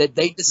that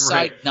they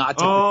decide not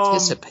to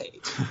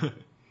participate.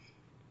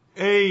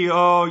 Hey,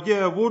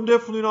 we're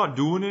definitely not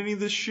doing any of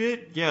this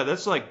shit. Yeah,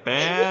 that's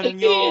bad, and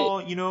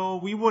y'all,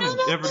 we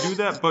wouldn't ever do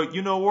that, but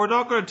we're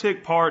not going to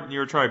take part in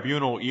your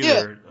tribunal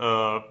either.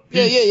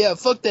 Yeah,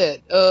 fuck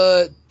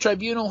that.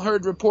 Tribunal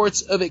heard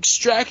reports of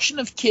extraction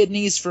of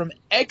kidneys from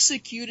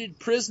executed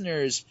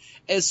prisoners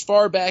as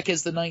far back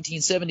as the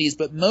 1970s,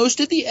 but most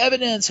of the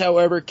evidence,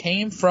 however,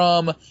 came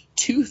from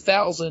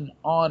 2000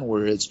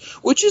 onwards,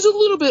 which is a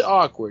little bit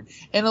awkward.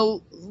 And a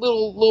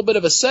little bit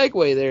of a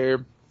segue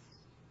there.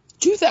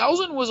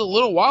 2000 was a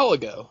little while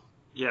ago.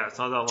 Yeah, it's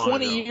not that long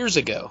 20 years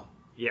ago.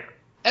 Yeah.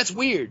 That's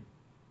weird.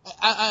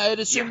 I'd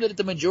assume that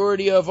the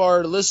majority of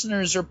our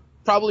listeners are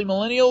probably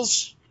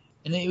millennials.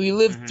 And then we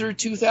lived through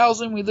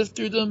 2000. We lived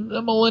through the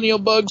millennial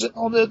bugs and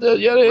all that.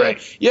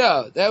 Right.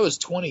 Yeah, that was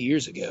 20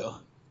 years ago.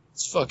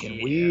 It's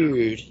fucking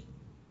weird.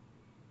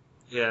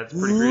 Yeah, it's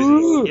pretty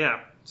crazy. Yeah.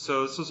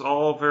 So this is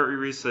all very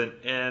recent,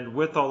 and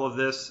with all of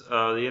this,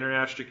 the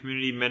international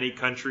community, many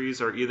countries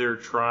are either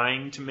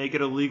trying to make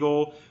it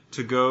illegal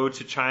to go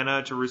to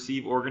China to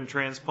receive organ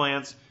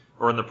transplants,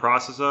 or in the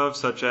process of,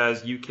 such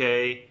as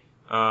UK,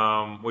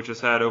 which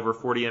has had over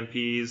 40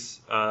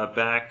 MPs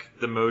back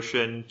the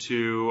motion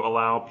to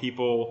allow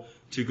people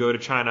to go to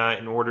China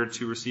in order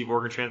to receive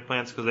organ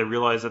transplants because they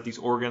realize that these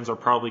organs are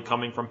probably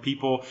coming from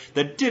people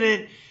that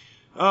didn't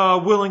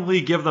willingly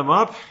give them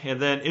up.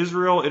 And then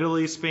Israel,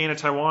 Italy, Spain, and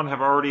Taiwan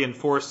have already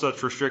enforced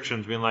such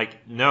restrictions, being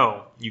like,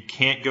 no, you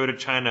can't go to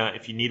China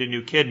if you need a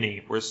new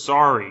kidney. We're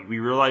sorry. We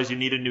realize you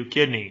need a new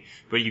kidney,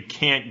 but you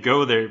can't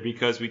go there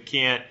because we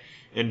can't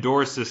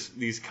endorse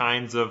these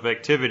kinds of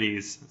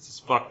activities. This is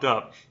fucked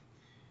up.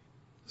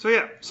 So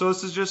yeah, so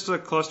this is just a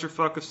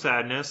clusterfuck of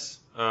sadness.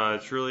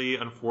 It's really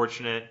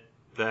unfortunate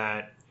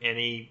that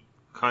any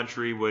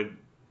country would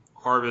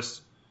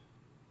harvest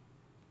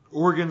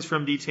organs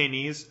from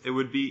detainees. It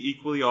would be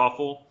equally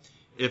awful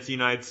if the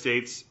United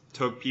States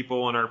took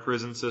people in our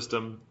prison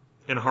system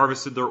and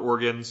harvested their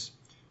organs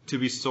to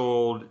be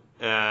sold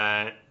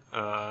at,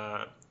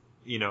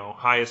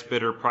 highest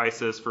bidder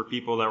prices for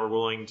people that were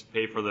willing to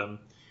pay for them.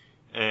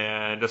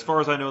 And as far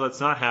as I know,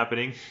 that's not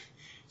happening.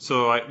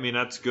 So, I mean,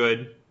 that's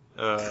good.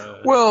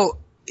 Well,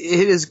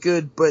 it is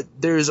good, but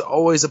there's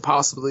always a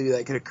possibility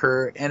that could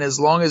occur. And as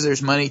long as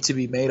there's money to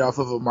be made off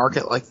of a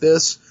market like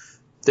this,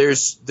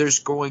 there's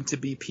going to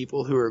be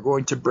people who are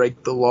going to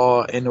break the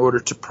law in order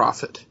to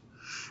profit.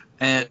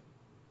 And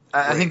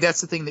I think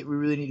that's the thing that we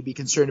really need to be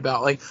concerned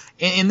about. Like,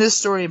 in this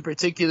story in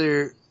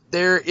particular,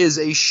 there is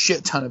a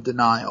shit ton of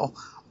denial.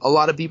 A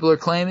lot of people are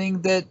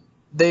claiming that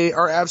they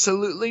are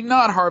absolutely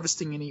not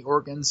harvesting any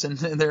organs, and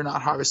they're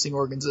not harvesting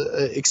organs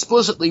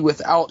explicitly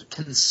without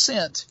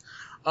consent.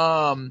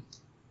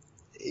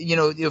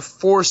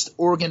 Forced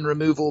organ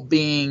removal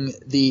being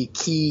the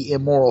key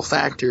immoral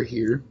factor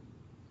here.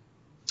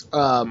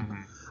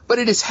 But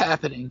it is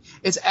happening.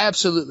 It's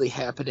absolutely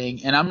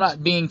happening, and I'm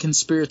not being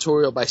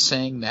conspiratorial by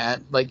saying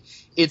that. Like,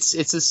 it's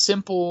a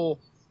simple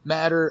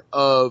matter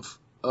of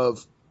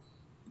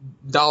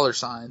dollar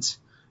signs,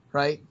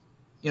 right?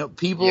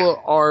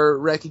 People are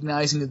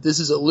recognizing that this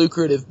is a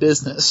lucrative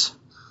business,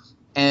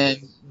 and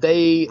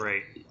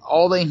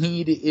all they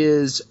need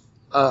is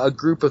a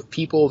group of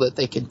people that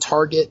they can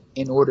target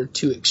in order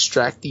to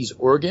extract these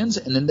organs,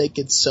 and then they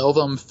could sell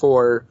them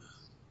for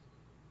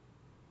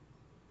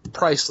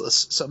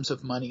priceless sums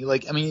of money.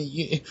 Like, I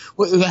mean,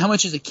 how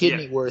much is a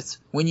kidney worth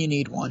when you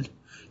need one?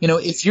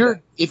 If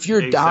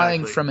you're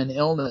dying from an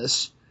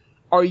illness,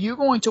 are you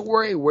going to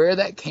worry where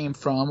that came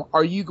from?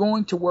 Are you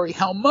going to worry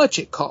how much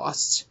it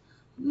costs?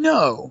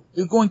 No,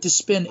 you're going to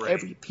spend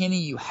every penny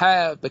you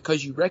have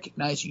because you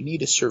recognize you need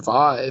to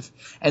survive,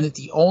 and that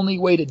the only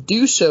way to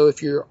do so,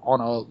 if you're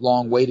on a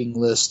long waiting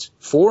list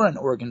for an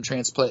organ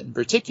transplant in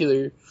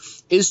particular,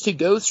 is to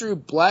go through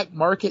black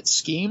market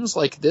schemes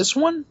like this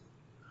one.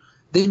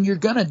 Then you're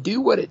gonna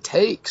do what it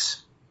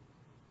takes.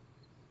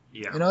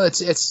 Yeah.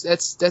 That's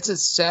a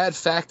sad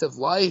fact of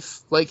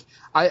life. Like,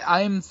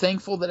 I'm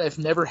thankful that I've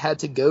never had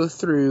to go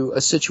through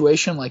a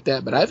situation like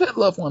that, but I've had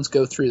loved ones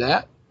go through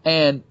that,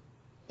 and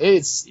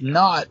it's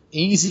not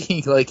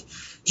easy. Like,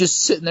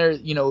 just sitting there,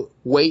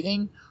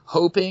 waiting,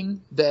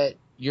 hoping that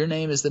your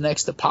name is the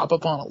next to pop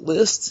up on a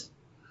list.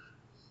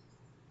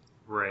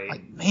 Right.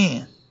 Like,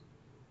 man.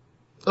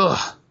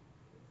 Ugh.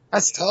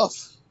 That's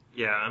tough.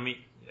 Yeah, I mean,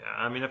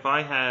 if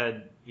I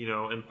had,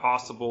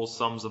 impossible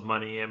sums of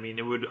money, I mean,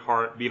 it would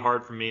be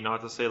hard for me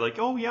not to say, like,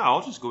 oh, yeah,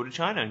 I'll just go to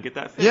China and get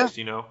that fixed,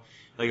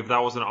 Like, if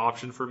that was an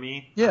option for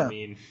me, I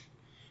mean,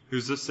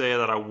 who's to say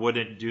that I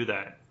wouldn't do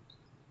that?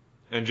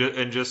 And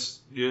just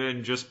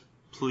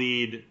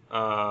plead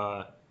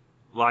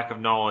lack of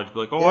knowledge. Be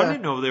like, I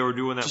didn't know they were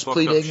doing that just fucked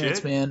plead up ignorance,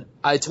 shit. man.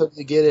 I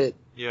totally get it.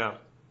 Yeah.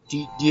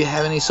 Do you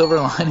have any silver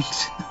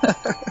linings?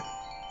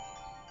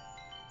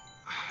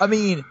 I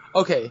mean,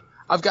 okay,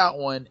 I've got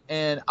one,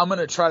 and I'm going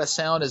to try to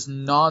sound as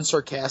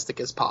non-sarcastic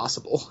as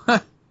possible.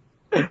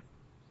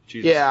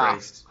 Jesus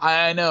Christ.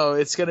 I know,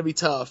 it's going to be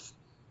tough.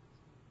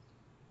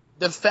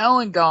 The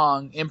Falun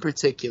Gong, in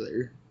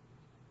particular,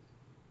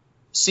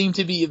 seem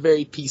to be a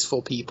very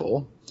peaceful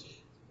people.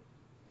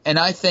 And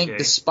I think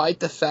despite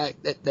the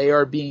fact that they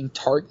are being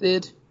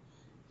targeted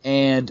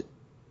and,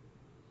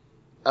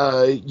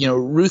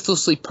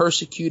 ruthlessly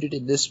persecuted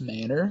in this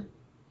manner,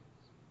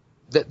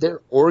 that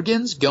their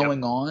organs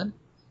going on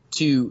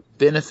to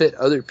benefit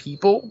other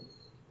people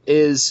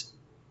is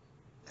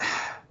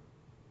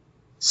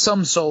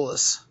some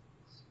solace.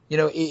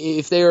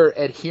 If they are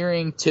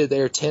adhering to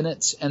their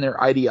tenets and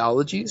their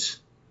ideologies,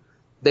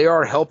 they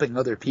are helping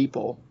other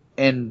people,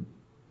 and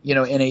in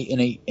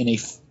a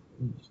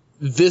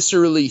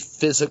viscerally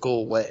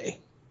physical way.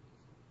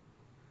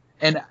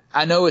 And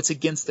I know it's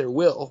against their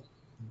will,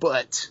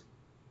 but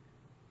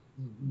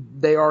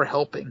they are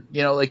helping.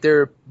 You know, like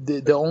they're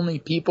the only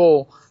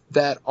people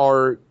that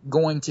are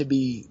going to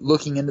be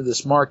looking into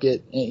this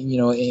market, you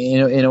know,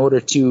 in order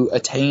to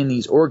attain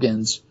these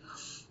organs,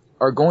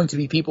 are going to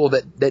be people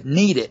that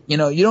need it. You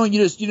know, you don't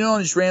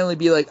just randomly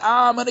be like,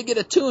 I'm gonna get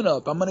a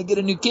tune-up, I'm gonna get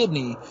a new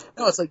kidney.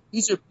 No, it's like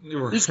these are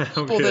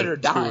people that are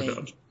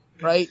dying,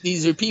 right?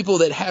 These are people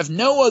that have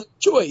no other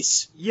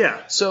choice.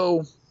 Yeah.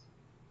 So,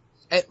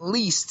 at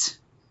least,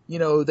 you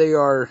know, they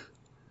are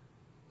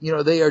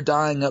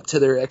dying up to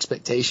their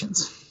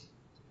expectations.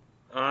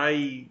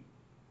 I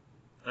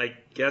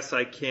guess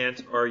I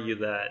can't argue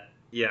that.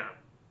 Yeah.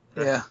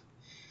 Yeah.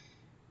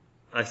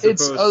 I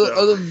suppose so.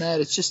 Other than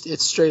that,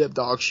 it's straight up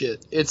dog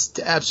shit. It's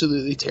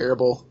absolutely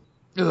terrible.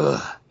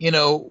 Ugh. You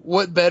know,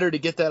 what better to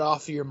get that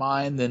off of your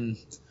mind than,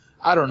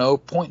 I don't know,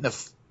 pointing a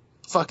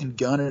fucking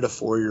gun at a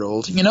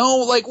 4-year-old? You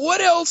know, like, what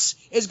else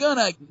is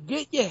gonna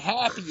get you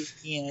happy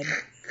again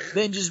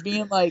than just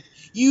being like,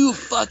 you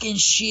fucking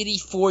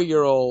shitty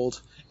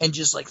 4-year-old, and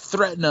just like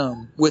threaten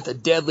them with a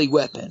deadly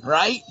weapon,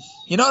 right?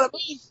 You know what I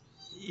mean?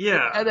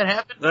 Yeah. Had that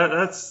happen?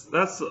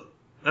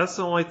 That's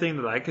the only thing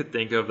that I could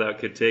think of that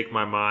could take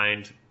my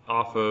mind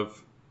off of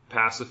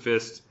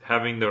pacifists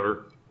having their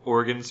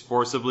organs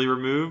forcibly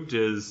removed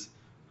is,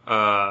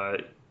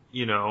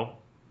 you know,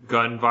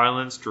 gun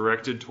violence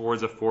directed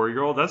towards a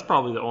 4-year-old. That's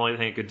probably the only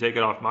thing that could take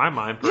it off my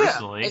mind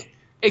personally. Yeah,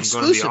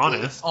 exclusively, I'm gonna be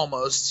honest.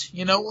 Almost.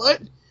 You know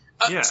what?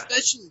 Yeah.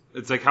 Especially,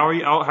 it's like how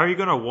are you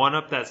going to one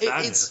up that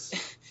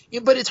sadness?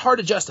 But it's hard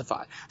to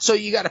justify. So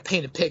you got to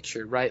paint a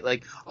picture, right?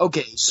 Like,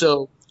 okay,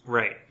 so.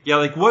 Right. Yeah,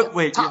 like what,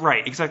 wait,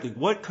 right, exactly.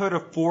 What could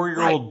a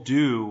 4-year-old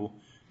do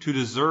to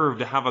deserve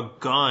to have a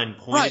gun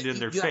pointed in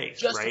their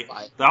face, right?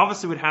 They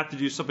obviously would have to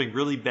do something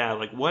really bad.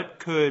 Like what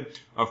could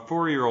a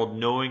 4-year-old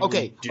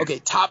knowingly do? Okay,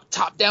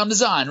 top down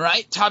design,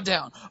 right? Top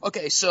down.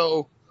 Okay,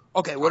 so,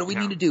 what do we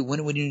need to do? When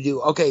do we need to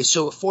do? Okay,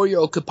 so a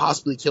 4-year-old could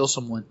possibly kill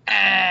someone.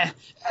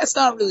 That's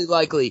not really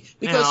likely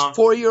because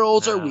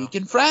 4-year-olds are weak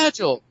and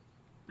fragile.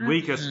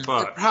 Weak as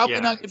fuck. They're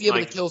probably not going to be able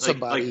to kill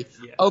somebody.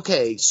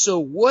 Okay, so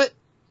what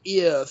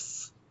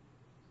if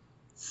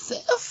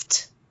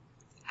theft?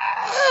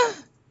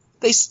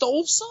 They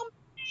stole some?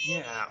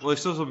 Yeah, well, they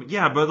stole some.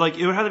 Yeah, but like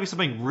it would have to be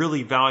something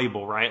really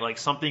valuable, right? Like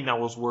something that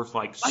was worth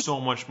like so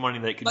much money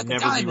that it could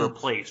never be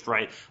replaced,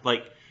 right?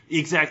 Like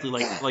exactly,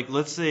 like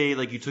let's say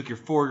like you took your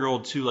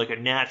 4-year-old to like a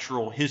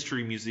natural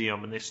history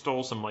museum and they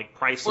stole some like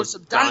priceless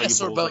valuables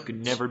that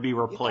could never be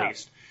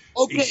replaced.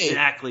 Yeah. Okay,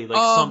 exactly, like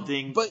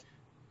something. But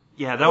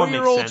yeah, that would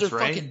make sense, are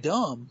right? Fucking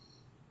dumb.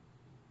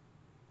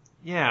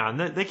 Yeah, and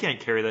they can't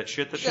carry that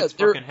shit. That shit's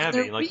fucking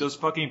heavy. Like those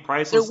fucking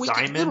priceless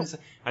diamonds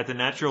at the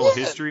Natural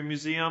History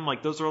Museum,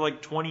 like those are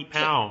like 20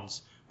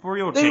 pounds.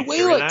 4-year-old can't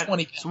carry that.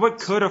 20 pounds. So what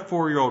could a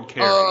 4-year-old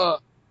carry?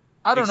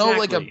 I don't know,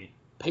 like a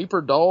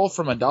paper doll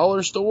from a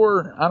dollar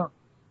store. I don't.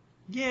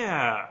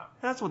 Yeah,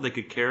 that's what they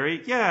could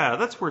carry. Yeah,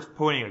 that's worth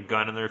pointing a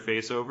gun in their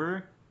face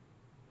over.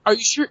 Are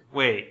you sure?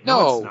 Wait,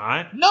 no, it's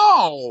not.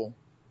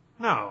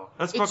 No,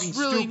 that's fucking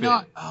really stupid.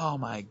 Not. Oh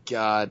my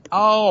god.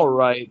 All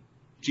right.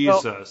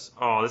 Jesus.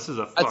 Well, this is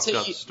a fucked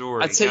up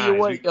story. I tell you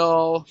what,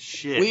 y'all.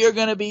 Shit. We are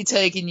going to be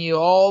taking you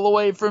all the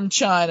way from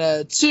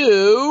China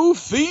to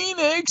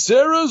Phoenix,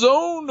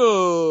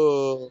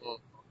 Arizona.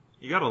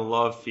 You gotta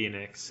love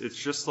Phoenix. It's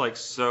just like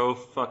so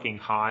fucking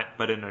hot,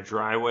 but in a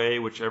dry way,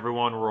 which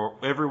everyone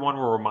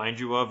will remind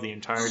you of the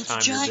entire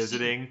time you're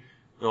visiting.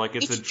 They're like,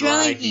 it's a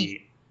dry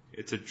heat.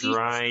 It's a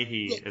dry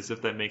heat, as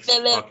if that makes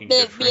a fucking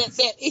difference.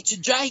 It's a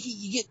dry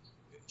heat.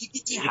 You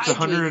get dehydrated. It's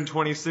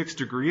 126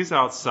 degrees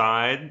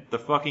outside. The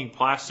fucking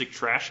plastic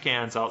trash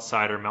cans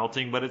outside are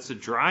melting, but it's a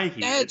dry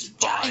heat. It's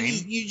fine.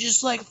 Heat. You're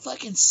just like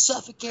fucking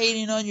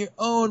suffocating on your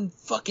own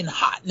fucking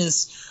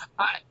hotness.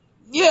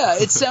 Yeah,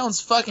 it sounds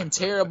fucking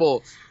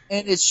terrible.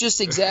 And it's just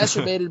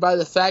exacerbated by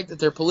the fact that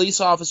their police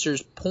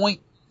officers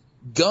point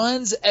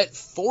guns at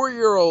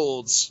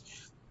 4-year-olds.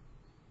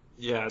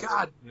 Yeah,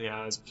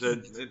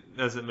 it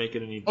doesn't make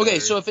it any better. Okay,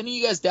 so if any of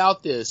you guys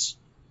doubt this,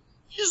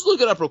 just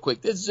look it up real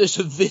quick. There's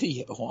a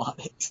video on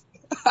it.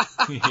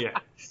 Yeah.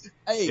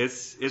 Hey,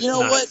 it's you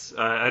know nuts.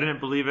 What? I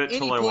didn't believe it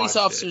until I watched it. Any police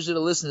officers that are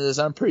listening to this,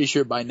 I'm pretty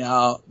sure by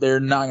now there are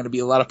not going to be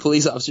a lot of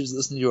police officers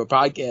listening to our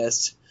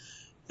podcast.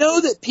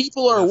 Know that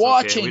people are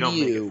watching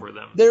you.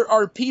 There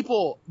are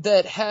people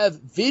that have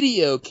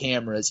video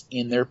cameras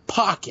in their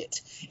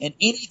pocket. And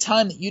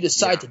anytime that you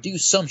decide to do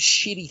some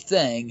shitty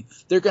thing,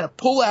 they're going to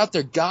pull out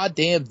their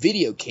goddamn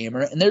video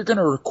camera and they're going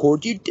to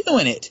record you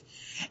doing it.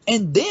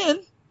 And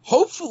then,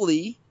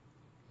 hopefully,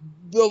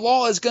 the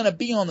law is going to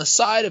be on the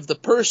side of the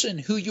person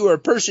who you are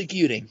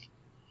persecuting.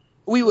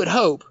 We would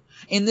hope.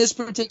 In this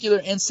particular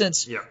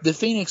instance, the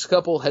Phoenix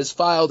couple has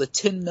filed a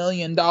 $10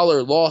 million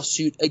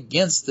lawsuit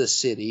against the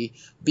city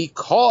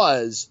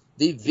because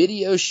the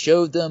video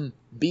showed them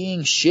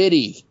being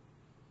shitty.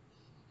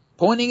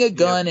 Pointing a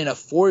gun in a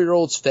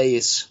 4-year-old's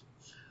face.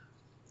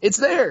 It's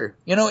there.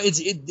 You know, it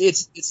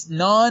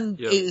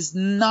is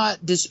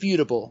not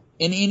disputable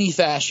in any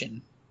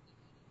fashion.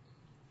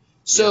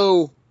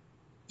 So,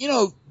 you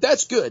know,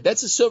 that's good.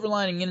 That's a silver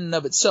lining in and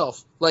of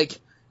itself. Like,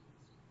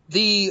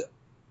 the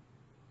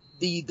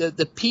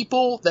the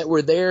people that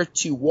were there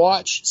to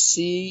watch,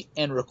 see,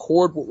 and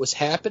record what was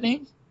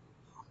happening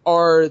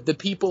are the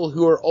people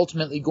who are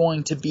ultimately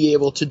going to be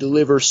able to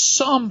deliver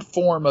some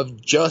form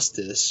of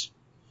justice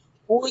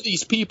for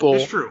these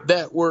people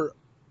that were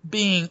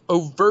being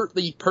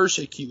overtly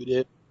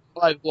persecuted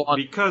by law.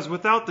 Because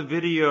without the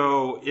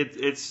video,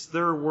 it's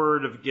their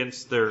word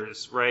against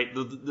theirs, right?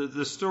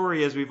 The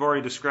story, as we've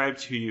already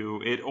described to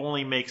you, it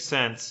only makes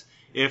sense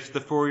if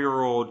the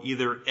 4-year-old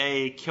either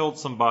A, killed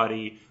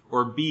somebody,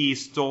 or B,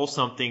 stole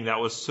something that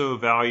was so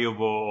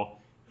valuable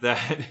that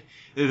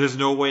there's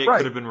no way it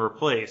could have been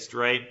replaced,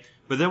 right?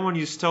 But then when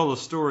you tell the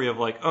story of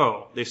like,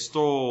 oh, they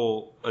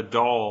stole a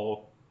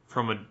doll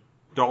from a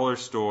dollar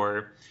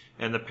store,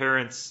 and the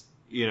parents,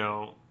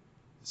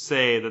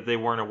 say that they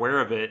weren't aware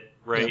of it,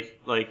 right? Yeah.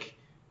 Like,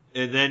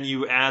 and then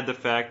you add the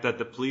fact that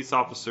the police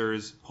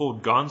officers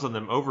pulled guns on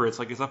them over. It's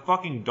like, it's a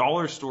fucking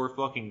dollar store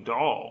fucking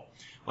doll.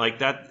 Like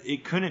that,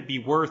 it couldn't be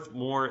worth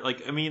more.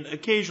 Like, I mean,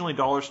 occasionally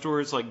dollar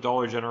stores like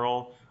Dollar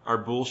General are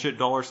bullshit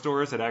dollar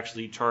stores that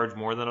actually charge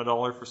more than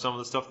 $1 for some of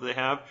the stuff that they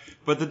have.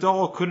 But the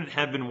doll couldn't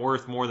have been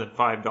worth more than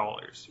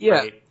 $5. Yeah.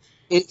 Right?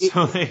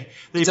 So they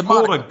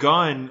pulled a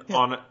gun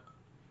on.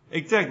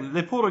 Exactly.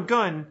 They pulled a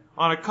gun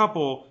on a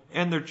couple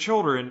and their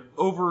children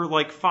over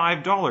like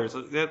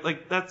 $5.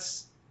 Like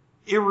that's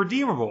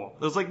irredeemable.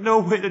 There's like no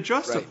way to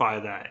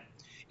justify that.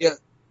 Yeah.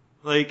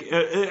 Like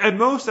at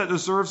most that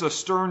deserves a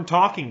stern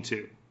talking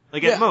to.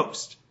 Like at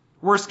most.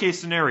 Worst case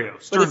scenario,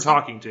 stern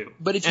talking to.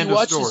 But if you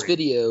watch this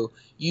video,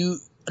 you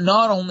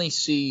not only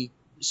see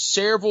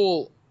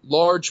several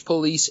large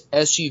police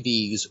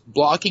SUVs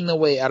blocking the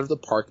way out of the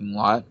parking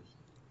lot,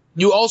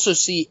 you also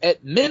see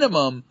at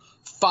minimum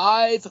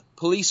 5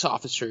 police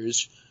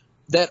officers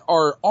that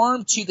are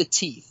armed to the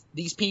teeth.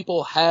 These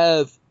people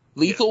have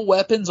lethal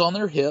weapons on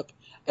their hip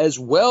as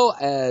well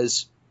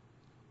as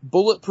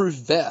bulletproof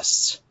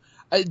vests.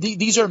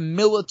 These are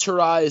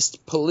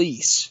militarized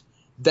police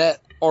that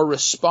are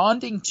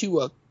responding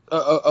to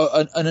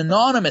an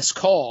anonymous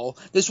call.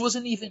 This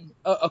wasn't even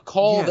a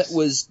call that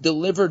was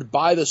delivered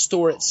by the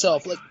store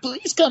itself. Like,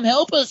 please come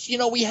help us.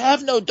 We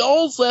have no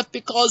dolls left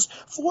because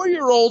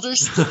 4-year-olds are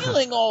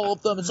stealing all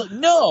of them. It's like,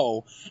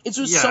 no. It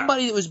was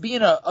somebody that was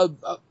being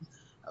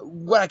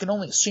what I can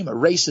only assume a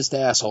racist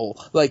asshole.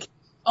 Like,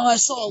 oh, I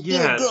saw a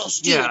little girl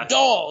steal a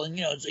doll, and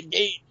it's like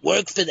they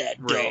work for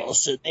that doll,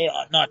 so they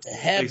ought not to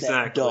have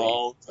that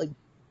doll. Like,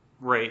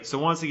 right. So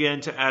once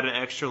again, to add an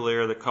extra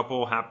layer, the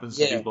couple happens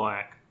to be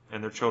black,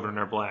 and their children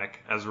are black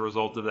as a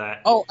result of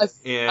that. Oh,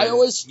 I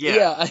always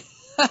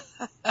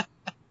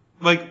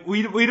like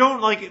we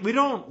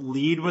don't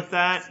lead with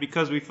that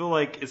because we feel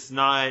like it's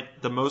not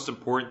the most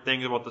important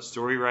thing about the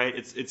story, right?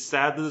 It's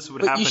sad that this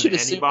would happen to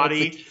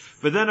anybody,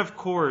 but then of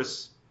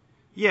course.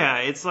 Yeah,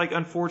 it's like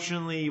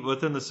unfortunately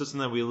within the system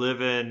that we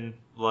live in,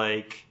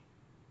 like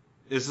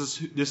this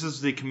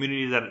is the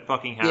community that it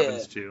fucking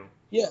happens to.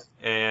 Yeah.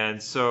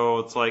 And so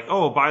it's like,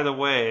 oh, by the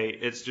way,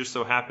 it just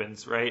so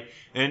happens, right?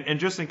 And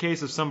just in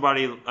case if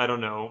somebody, I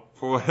don't know,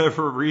 for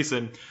whatever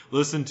reason,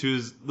 listens to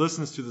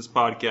this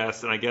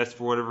podcast, and I guess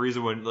for whatever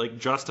reason would like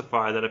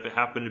justify that if it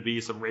happened to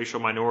be some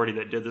racial minority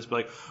that did this, be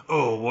like,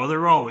 oh, well,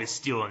 they're always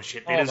stealing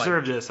shit. They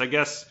deserve this. I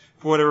guess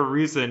for whatever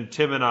reason,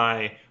 Tim and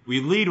I,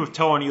 we lead with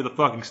telling you the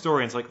fucking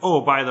story. And it's like,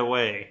 oh, by the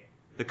way,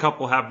 the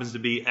couple happens to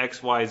be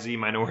XYZ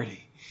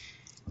minority.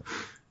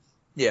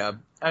 Yeah.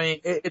 I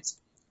mean, it's...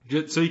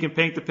 Just so you can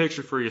paint the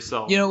picture for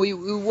yourself. We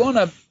want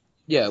to...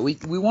 Yeah, we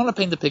want to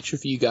paint the picture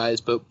for you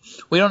guys, but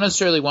we don't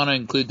necessarily want to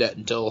include that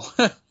until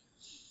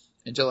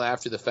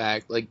after the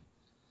fact. Like,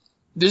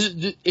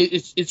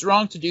 it's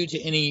wrong to do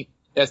to any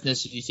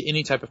ethnicity, to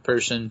any type of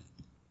person,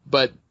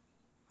 but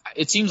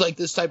it seems like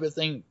this type of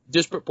thing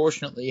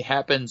disproportionately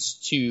happens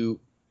to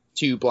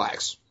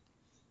blacks.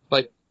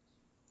 Like,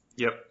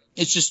 yep.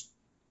 It's just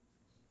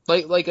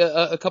like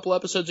a couple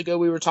episodes ago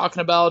we were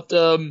talking about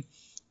the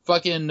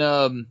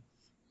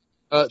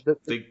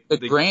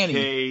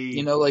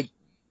granny, like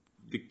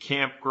the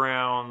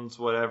campgrounds,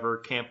 whatever,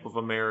 Camp of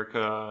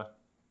America,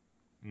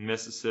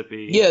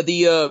 Mississippi. Yeah,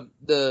 the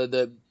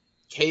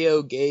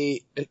KOA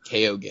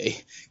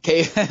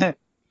the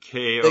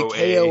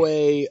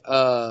KOA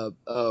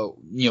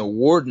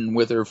warden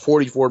with her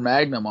 .44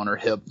 Magnum on her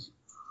hip.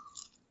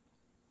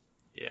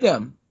 Yeah.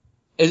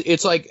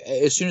 It's like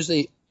as soon as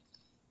they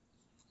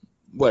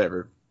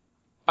whatever.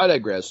 I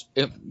digress.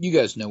 You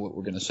guys know what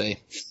we're going to say.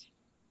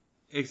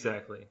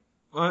 Exactly.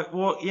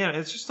 Well, yeah,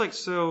 it's just like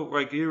so,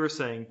 like you were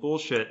saying,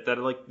 bullshit that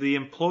like the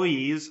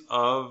employees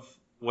of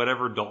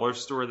whatever dollar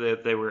store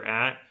that they were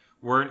at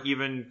weren't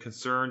even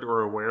concerned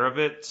or aware of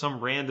it. Some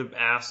random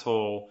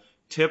asshole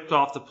tipped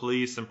off the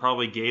police and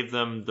probably gave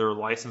them their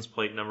license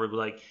plate number. Be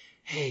like,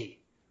 hey,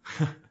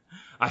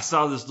 I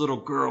saw this little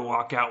girl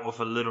walk out with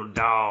a little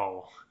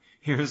doll.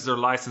 Here's their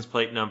license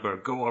plate number.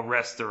 Go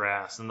arrest their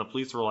ass. And the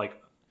police were like,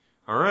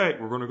 all right,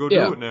 we're going to go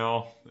do it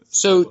now.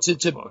 So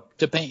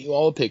to paint you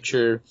all a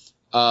picture,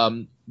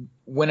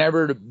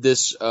 whenever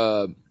this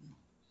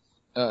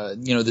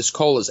this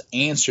call is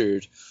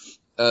answered,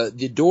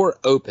 the door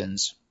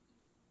opens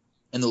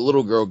and the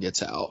little girl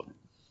gets out,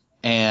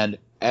 And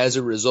as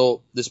a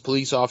result, this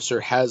police officer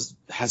has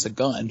a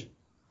gun.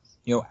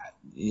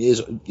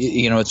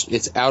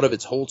 It's out of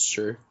its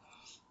holster,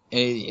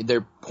 and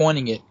they're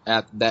pointing it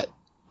at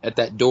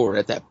that door,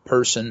 at that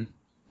person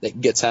that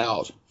gets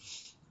out.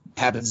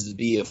 Happens to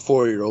be a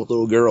 4-year-old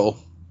little girl,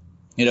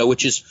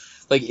 which is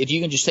like, if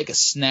you can just take a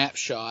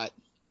snapshot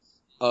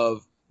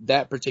of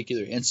that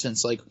particular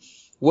instance, like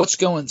what's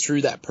going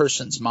through that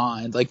person's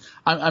mind. Like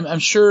I'm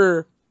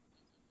sure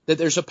that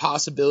there's a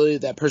possibility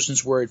that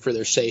person's worried for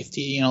their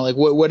safety. Like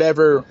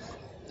whatever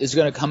is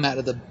going to come out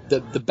of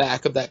the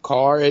back of that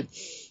car, it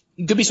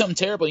could be something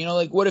terrible.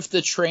 Like what if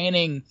the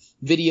training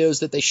videos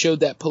that they showed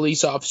that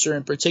police officer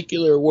in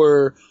particular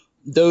were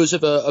those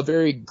of a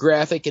very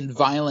graphic and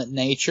violent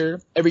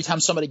nature? Every time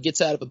somebody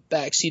gets out of a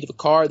back seat of a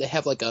car, they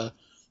have like a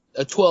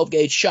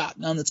 12-gauge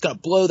shotgun that's going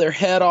to blow their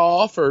head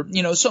off, or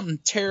something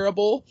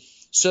terrible.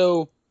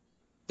 So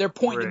they're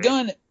pointing a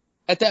gun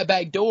at that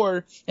back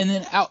door, and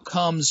then out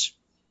comes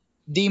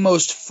the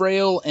most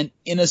frail and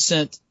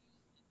innocent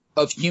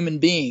of human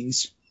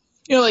beings.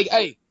 Like,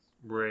 hey,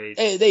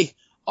 they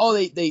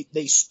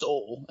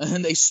stole,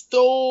 and they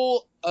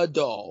stole a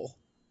doll.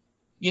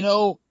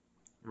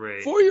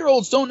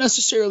 4-year-olds don't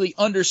necessarily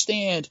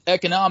understand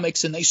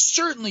economics, and they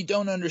certainly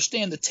don't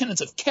understand the tenets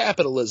of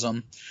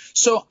capitalism.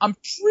 So I'm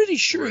pretty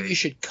sure you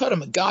should cut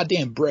them a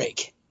goddamn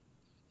break.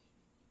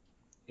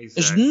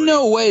 Exactly. There's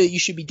no way that you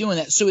should be doing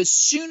that. So as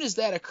soon as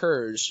that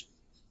occurs,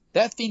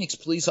 that Phoenix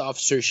police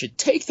officer should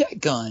take that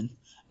gun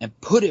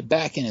and put it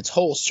back in its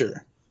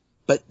holster.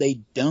 But they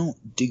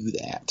don't do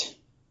that.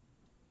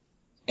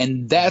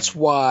 And that's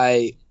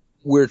why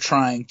we're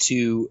trying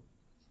to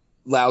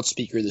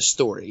loudspeaker the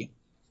story.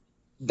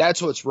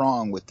 That's what's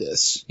wrong with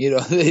this.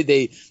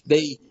 They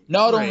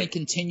not only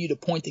continue to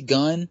point the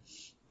gun,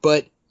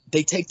 but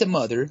they take the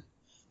mother,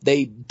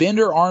 they bend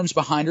her arms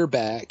behind her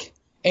back,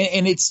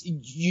 and it's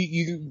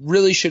you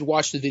really should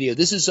watch the video.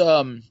 This is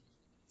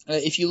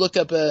if you look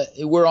up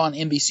we're on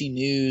NBC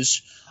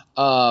News.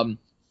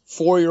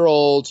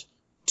 4-year-old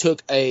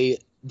took a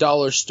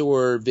dollar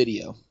store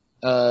video.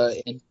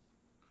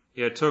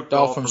 Took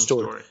doll from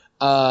store.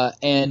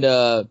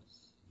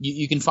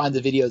 You can find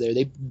the video there.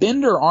 They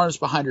bend her arms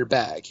behind her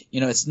back.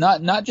 It's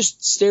not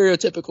just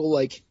stereotypical,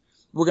 like,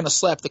 we're going to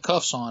slap the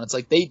cuffs on. It's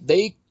like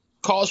they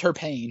cause her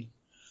pain.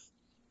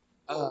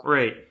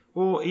 Right.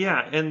 Well, yeah,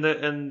 and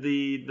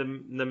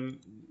the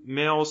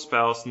male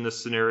spouse in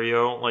this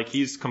scenario, like,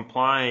 he's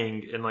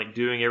complying and, like,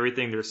 doing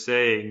everything they're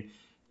saying.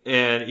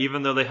 And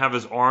even though they have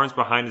his arms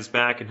behind his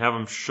back and have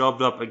him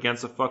shoved up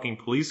against a fucking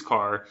police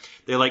car,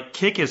 they, like,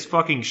 kick his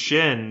fucking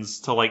shins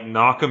to, like,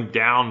 knock him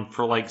down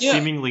for, like,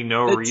 seemingly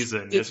no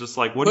reason. It's just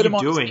like, what are you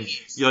doing?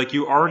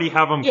 You already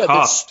have him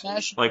cuffed.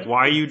 Like,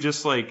 why are you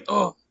just, like...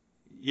 Oh.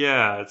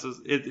 Yeah,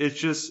 it's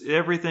just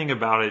everything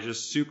about it is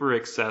just super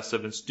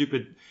excessive and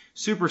stupid,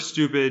 super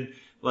stupid.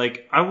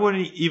 Like, I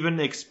wouldn't even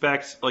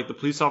expect, like, the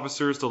police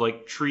officers to,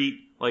 like, treat,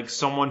 like,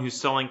 someone who's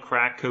selling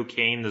crack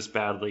cocaine this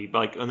badly.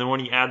 Like, and then when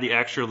you add the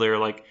extra layer,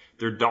 like,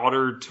 their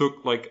daughter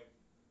took, like,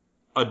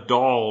 a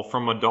doll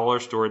from a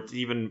dollar store, it's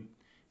even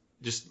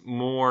just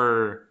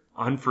more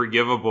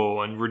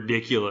unforgivable and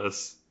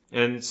ridiculous.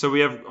 And so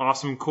we have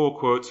awesome, cool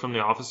quotes from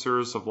the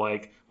officers of,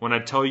 like, when I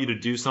tell you to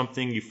do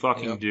something, you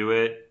fucking do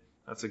it.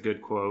 That's a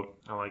good quote.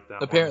 I like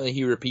that. Apparently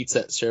he repeats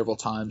that several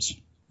times.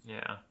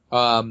 Yeah.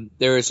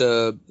 There is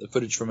a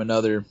footage from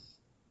another,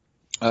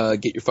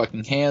 get your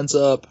fucking hands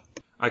up.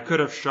 I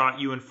could have shot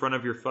you in front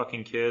of your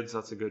fucking kids.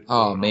 That's a good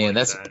quote. Oh, man,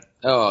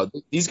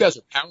 these guys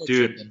are power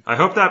tripping.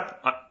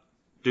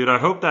 Dude, I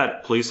hope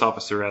that police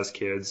officer has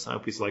kids. I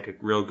hope he's, like, a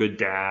real good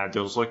dad.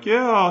 They're just like,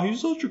 yeah,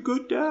 he's such a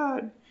good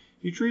dad.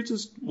 He treats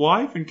his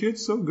wife and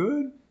kids so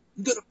good.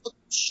 I'm gonna fucking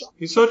shot.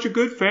 He's such a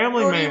good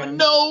family man. I don't even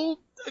know.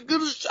 I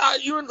could have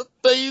shot you in the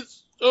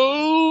face.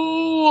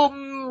 Oh,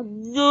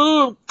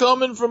 I'm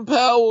coming from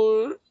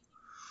power.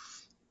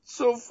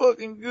 So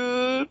fucking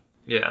good.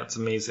 Yeah, it's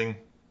amazing.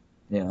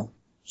 Yeah.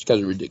 These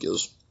guys are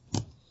ridiculous.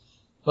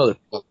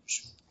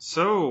 Motherfuckers.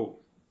 So,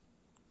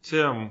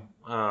 Tim,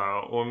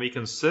 when we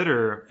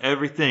consider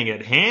everything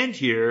at hand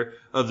here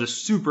of the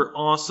super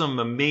awesome,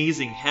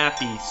 amazing,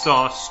 happy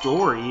sauce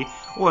story,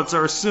 what's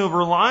our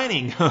silver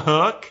lining,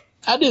 Huck?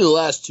 I did the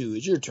last two.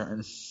 It's your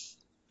turn.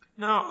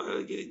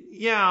 No,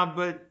 yeah,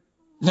 but...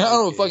 I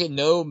don't fucking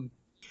know.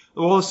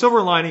 Well, the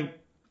silver lining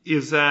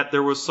is that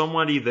there was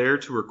somebody there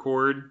to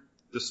record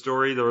the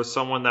story. There was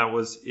someone that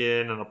was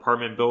in an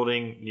apartment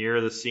building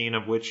near the scene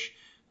of which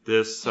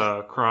this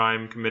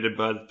crime committed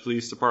by the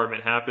police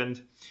department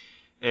happened.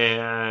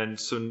 And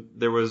so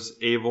there was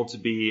able to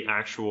be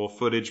actual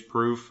footage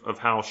proof of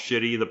how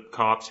shitty the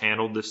cops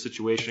handled this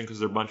situation because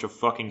they're a bunch of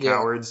fucking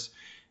cowards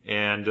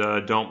and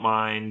don't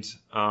mind,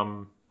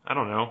 I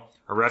don't know,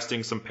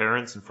 arresting some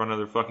parents in front of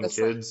their fucking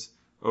kids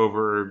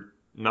over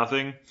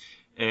nothing.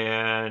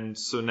 And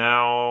so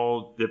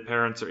now the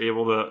parents are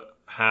able to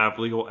have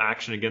legal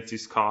action against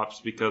these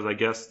cops because I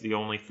guess the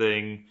only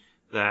thing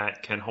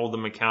that can hold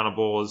them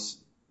accountable is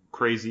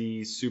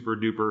crazy super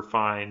duper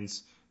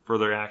fines for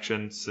their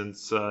actions,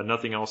 since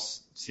nothing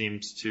else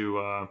seems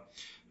to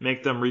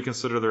make them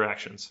reconsider their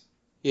actions.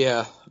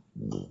 Yeah,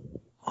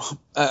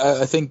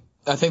 I think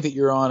that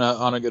you're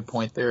on a good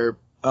point there.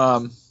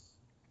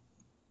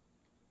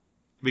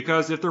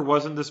 Because if there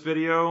wasn't this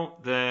video,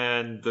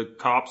 then the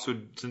cops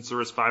would, since there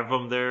was 5 of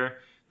them there,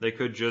 they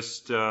could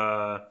just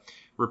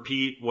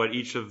repeat what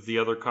each of the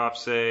other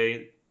cops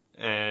say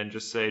and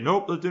just say,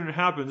 nope, that didn't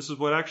happen. This is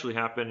what actually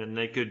happened. And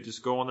they could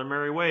just go on their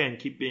merry way and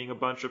keep being a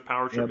bunch of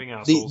power-tripping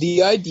assholes.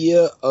 The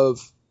idea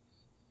of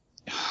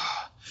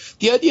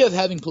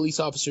having police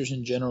officers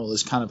in general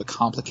is kind of a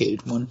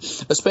complicated one,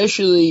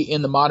 especially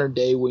in the modern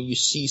day where you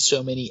see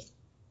so many,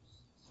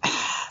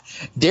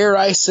 dare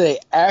I say,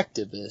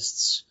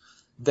 activists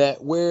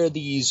that wear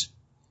these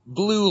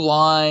blue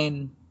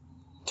line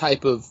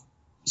type of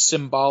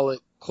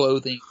symbolic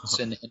clothing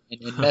and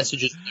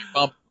messages.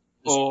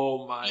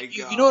 Oh my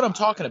god! You know what I'm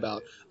talking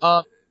about.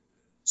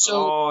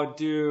 Oh,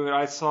 dude,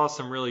 I saw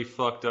some really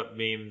fucked up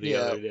meme the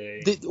other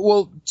day.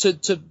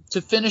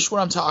 To finish what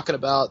I'm talking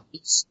about,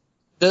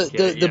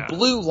 the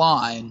blue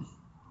line,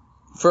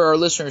 for our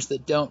listeners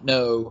that don't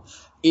know,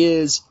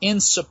 is in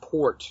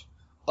support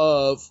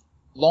of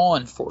law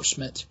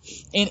enforcement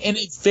in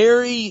a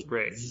very,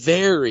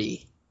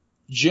 very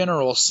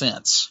general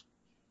sense.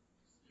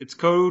 It's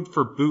code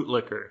for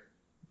bootlicker.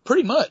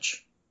 Pretty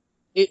much.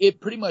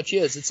 It pretty much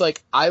is. It's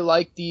like, I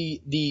like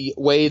the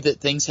way that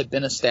things have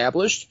been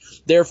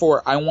established,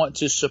 therefore I want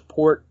to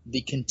support the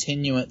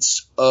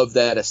continuance of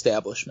that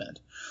establishment.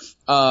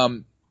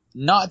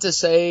 Not to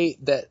say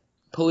that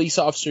police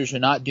officers are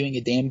not doing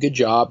a damn good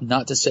job,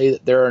 not to say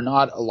that there are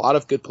not a lot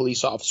of good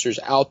police officers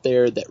out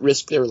there that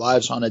risk their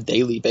lives on a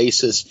daily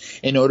basis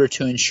in order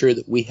to ensure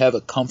that we have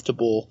a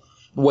comfortable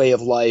way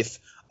of life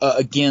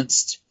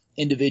against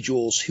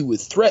individuals who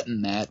would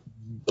threaten that.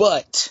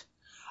 But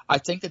I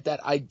think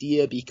that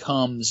idea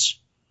becomes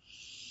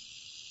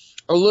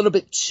a little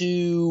bit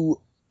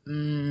too,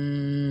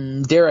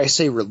 dare I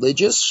say,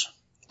 religious,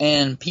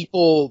 and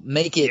people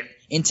make it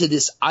into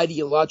this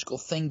ideological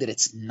thing that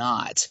it's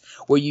not,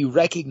 where you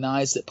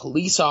recognize that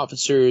police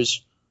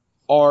officers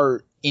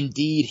are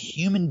indeed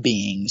human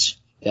beings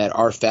that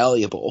are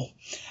fallible,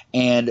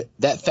 and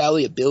that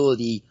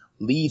fallibility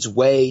leads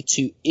way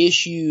to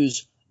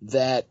issues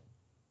that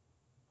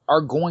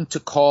are going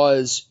to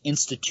cause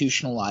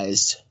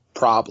institutionalized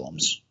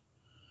problems.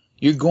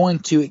 You're going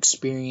to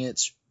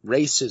experience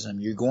racism.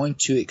 You're going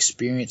to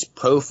experience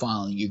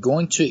profiling. You're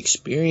going to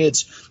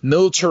experience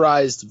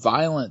militarized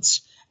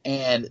violence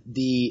and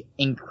the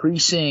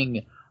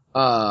increasing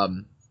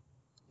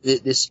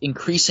this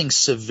increasing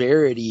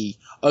severity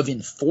of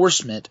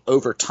enforcement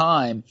over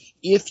time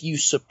if you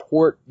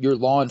support your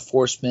law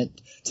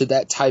enforcement to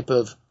that type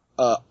of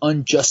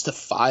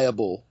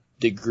unjustifiable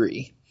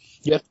degree.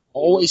 You have to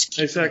always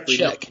keep in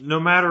check. No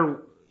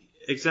matter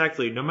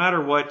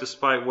what,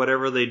 despite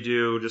whatever they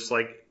do, just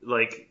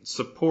like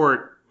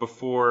support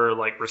before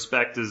like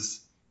respect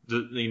is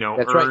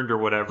earned or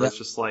whatever. Yep. It's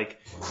just like,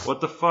 what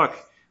the fuck?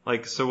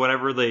 Like, so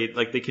whatever they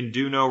can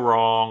do no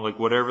wrong. Like,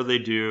 whatever they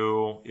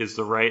do is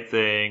the right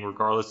thing,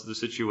 regardless of the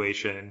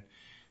situation.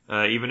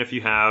 Even if you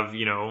have,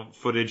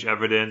 footage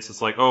evidence,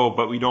 it's like, oh,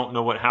 but we don't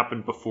know what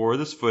happened before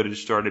this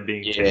footage started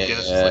being taken.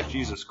 It's just like,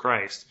 Jesus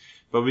Christ.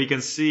 But we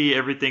can see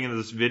everything in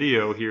this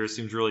video here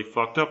seems really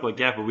fucked up. Like,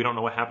 yeah, but we don't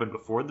know what happened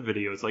before the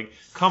video. It's like,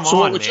 come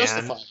on, man.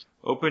 Justify it?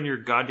 Open your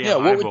goddamn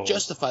eyeballs. What would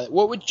justify it?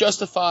 What would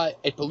justify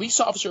a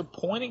police officer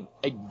pointing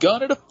a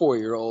gun at a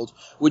 4-year-old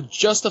would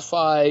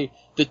justify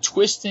the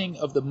twisting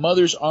of the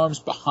mother's arms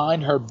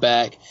behind her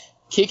back,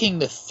 kicking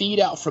the feet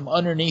out from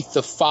underneath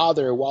the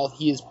father while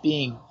he is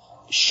being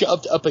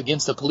shoved up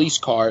against a police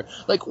car?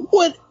 Like,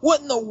 what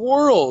in the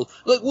world?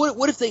 Like,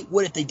 what if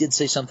they did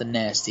say something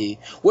nasty?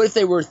 What if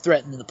they were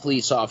threatening the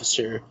police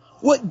officer?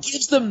 What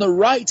gives them the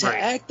right to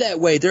act that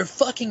way? They're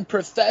fucking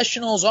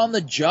professionals on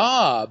the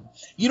job.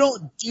 You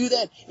don't do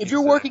that. If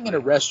you're working in a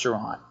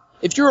restaurant,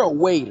 if you're a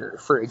waiter,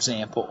 for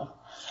example,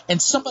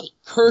 and somebody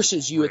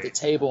curses you at the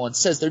table and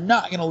says they're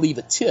not going to leave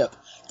a tip,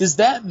 does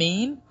that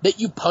mean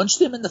that you punch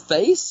them in the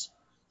face?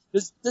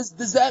 Does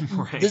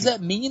that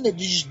mean that it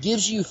just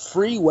gives you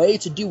free way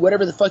to do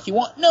whatever the fuck you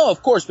want? No,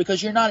 of course,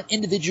 because you're not an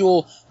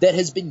individual that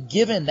has been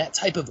given that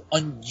type of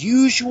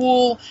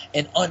unusual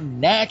and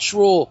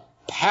unnatural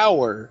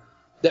power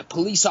that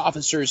police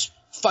officers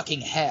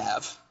fucking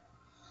have.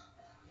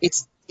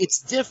 It's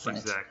different.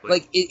 Exactly.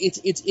 Like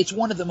it's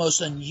one of the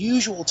most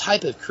unusual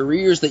type of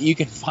careers that you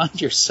can find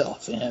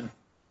yourself in,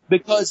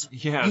 because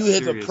you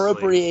have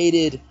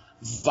appropriated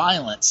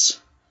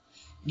violence.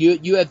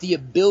 You have the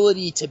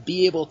ability to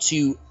be able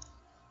to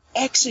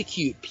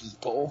execute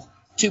people,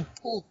 to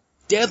pull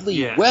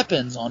deadly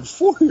weapons on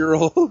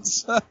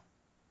 4-year-olds.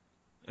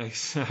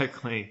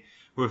 Exactly.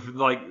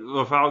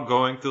 Without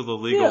going through the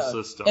legal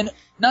system. And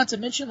not to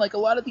mention, like, a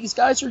lot of these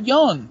guys are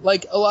young.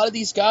 Like, a lot of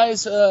these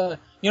guys, I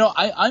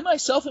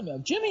myself am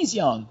young. Jimmy's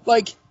young.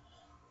 Like,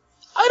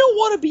 I don't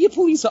want to be a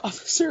police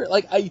officer.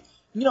 Like,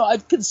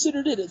 I've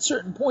considered it at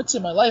certain points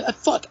in my life.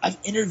 I've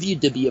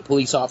interviewed to be a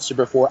police officer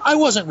before. I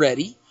wasn't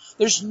ready.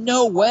 There's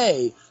no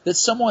way that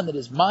someone that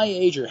is my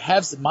age or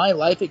has my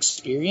life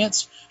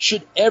experience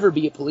should ever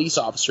be a police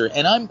officer.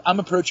 And I'm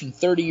approaching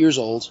 30 years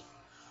old.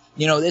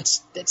 You know,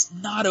 that's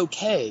not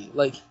okay.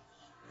 Like,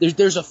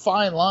 there's a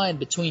fine line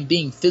between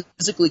being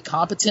physically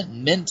competent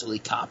and mentally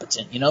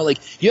competent. You know, like,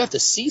 you have to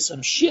see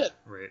some shit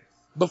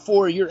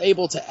before you're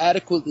able to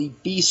adequately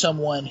be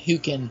someone who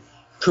can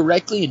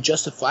correctly and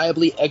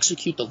justifiably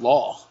execute the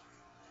law.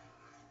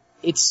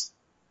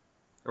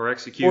 Or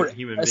execute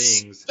human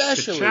beings.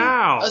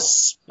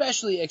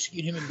 Especially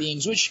execute human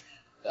beings, which,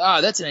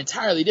 that's an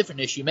entirely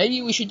different issue.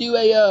 Maybe we should do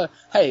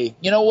hey,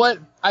 you know what?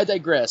 I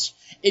digress.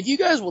 If you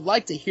guys would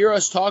like to hear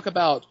us talk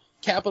about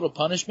capital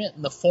punishment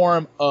in the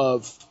form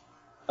of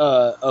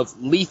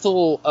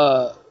lethal,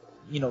 I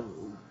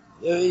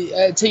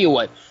tell you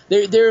what,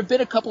 there have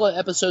been a couple of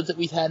episodes that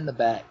we've had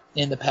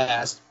in the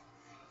past,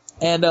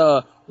 and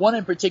one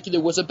in particular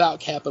was about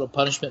capital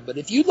punishment. But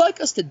if you'd like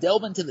us to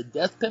delve into the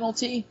death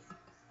penalty,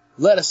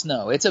 let us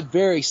know. It's a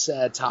very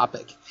sad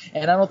topic,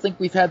 and I don't think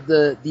we've had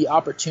the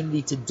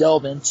opportunity to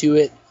delve into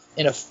it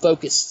in a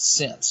focused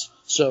sense.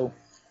 So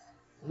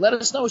let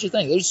us know what you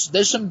think.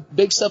 There's some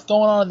big stuff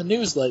going on in the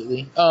news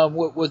lately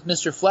with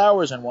Mr.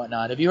 Flowers and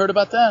whatnot. Have you heard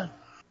about that?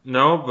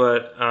 No,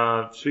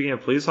 but speaking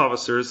of police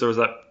officers, there was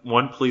that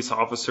one police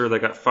officer that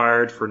got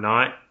fired for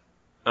not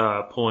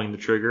pulling the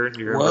trigger. Did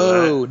you hear about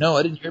that? No,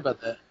 I didn't hear about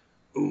that.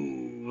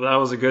 Ooh, that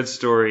was a good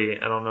story.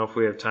 I don't know if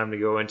we have time to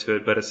go into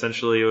it, but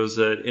essentially it was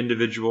an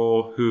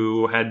individual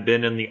who had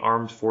been in the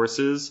armed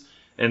forces,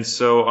 and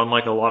so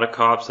unlike a lot of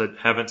cops that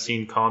haven't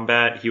seen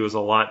combat, he was a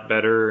lot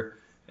better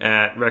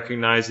at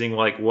recognizing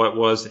like what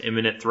was an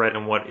imminent threat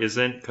and what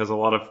isn't, because a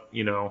lot of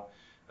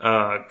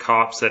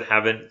cops that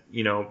haven't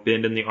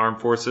been in the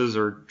armed forces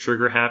are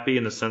trigger happy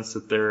in the sense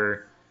that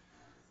they're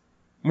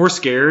more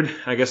scared,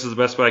 I guess is the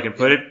best way I can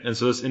put it. And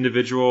so this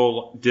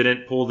individual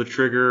didn't pull the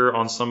trigger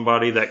on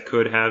somebody that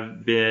could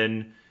have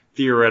been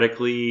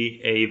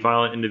theoretically a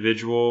violent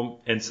individual.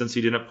 And since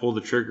he didn't pull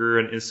the trigger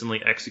and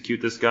instantly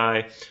execute this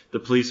guy, the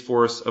police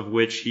force of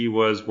which he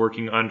was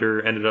working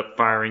under ended up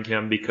firing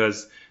him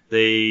because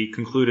they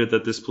concluded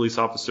that this police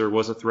officer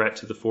was a threat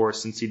to the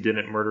force since he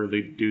didn't murder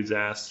the dude's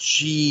ass.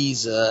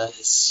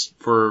 Jesus.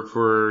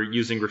 For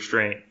using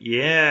restraint.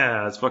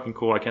 Yeah, it's fucking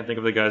cool. I can't think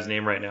of the guy's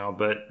name right now,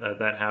 but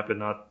that happened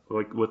not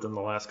like within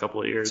the last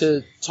couple of years.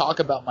 To talk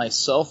about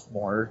myself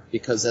more,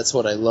 because that's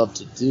what I love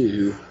to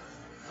do.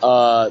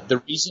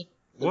 The reason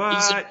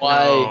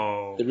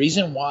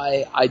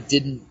why I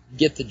didn't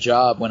get the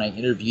job when I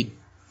interviewed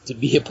to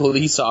be a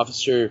police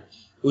officer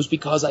was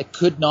because I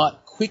could not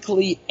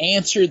quickly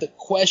answer the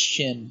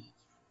question,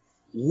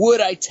 would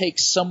I take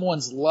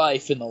someone's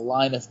life in the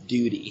line of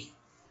duty?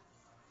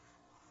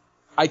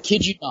 I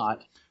kid you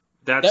not.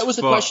 That was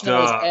the question that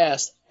I was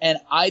asked, and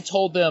I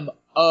told them,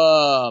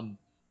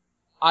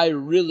 I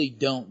really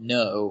don't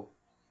know.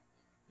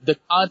 The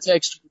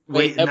context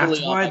Wait, and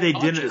that's why they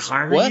didn't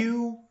hire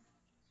you?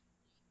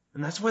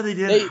 And that's why they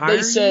didn't hire you?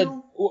 They said,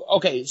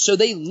 okay, so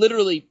they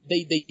literally,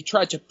 they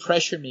tried to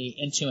pressure me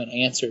into an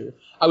answer.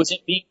 I was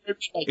being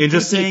interviewed by two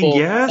people,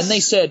 yes? and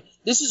they said,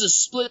 this is a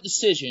split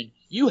decision.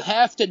 You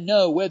have to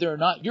know whether or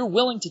not you're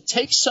willing to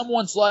take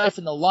someone's life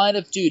in the line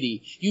of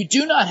duty. You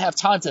do not have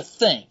time to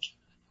think.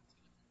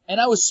 And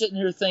I was sitting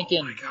here thinking,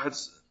 oh my God.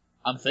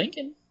 I'm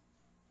thinking.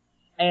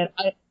 And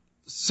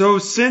So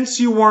since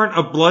you weren't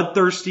a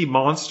bloodthirsty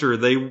monster,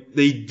 they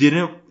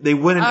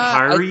wouldn't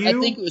hire you? I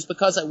think it was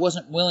because I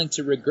wasn't willing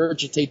to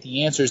regurgitate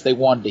the answers they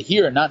wanted to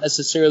hear, not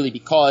necessarily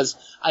because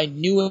I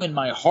knew in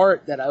my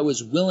heart that I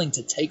was willing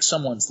to take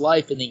someone's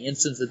life in the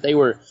instance that they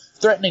were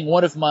threatening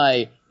one of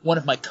my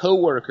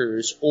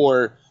coworkers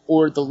or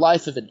the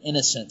life of an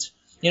innocent.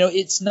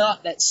 It's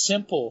not that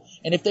simple.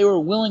 And if they were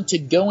willing to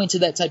go into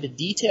that type of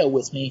detail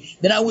with me,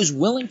 then I was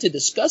willing to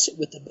discuss it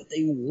with them, but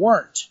they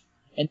weren't.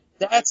 And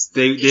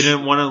they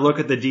didn't want to look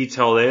at the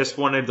detail. They just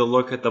wanted to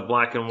look at the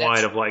black and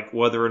white of like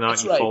whether or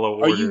not you follow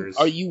orders.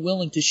 Are you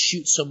willing to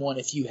shoot someone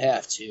if you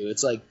have to?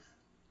 It's like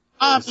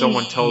if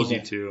someone tells you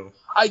to.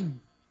 I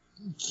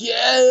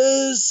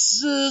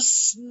guess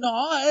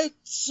not.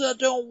 I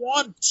don't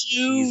want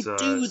to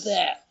do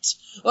that.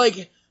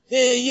 Like,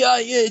 yeah,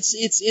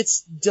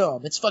 it's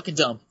dumb. It's fucking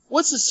dumb.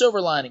 What's the silver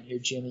lining here,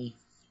 Jimmy?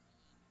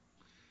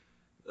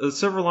 The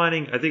silver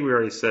lining, I think we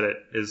already said it,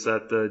 is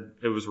that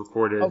it was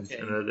recorded and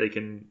that they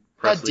can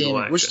press legal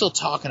action. We're still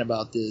talking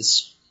about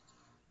this.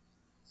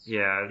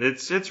 Yeah,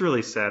 it's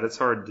really sad. It's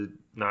hard to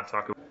not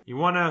talk about. You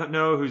want to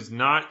know who's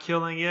not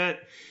killing it?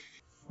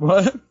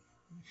 What?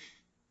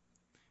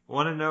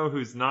 Want to know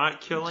who's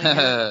not killing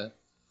it?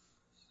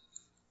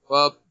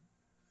 Well,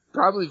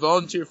 probably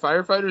volunteer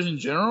firefighters in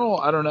general.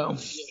 I don't know.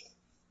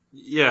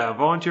 Yeah,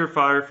 volunteer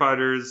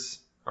firefighters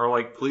are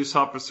like police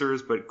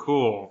officers, but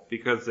cool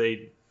because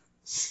they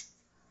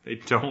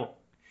don't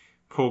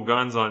pull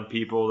guns on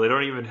people. They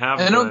don't even have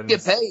guns. They don't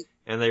get paid.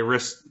 And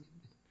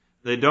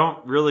they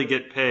don't really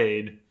get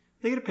paid.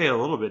 They get paid a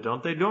little bit,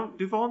 don't they?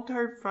 Do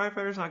volunteer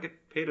firefighters not get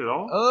paid at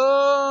all?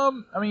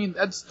 I mean,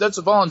 that's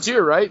a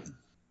volunteer, right?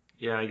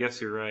 Yeah, I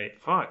guess you're right.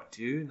 Fuck,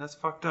 dude. That's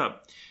fucked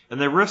up. And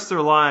they risk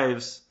their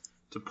lives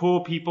to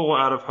pull people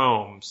out of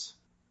homes.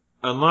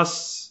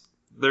 Unless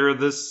they're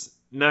this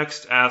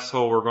next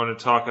asshole we're going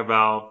to talk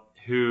about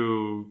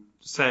who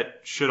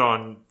set shit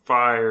on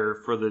fire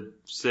for the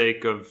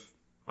sake of,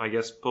 I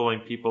guess, pulling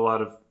people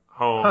out of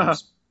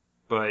homes,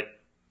 but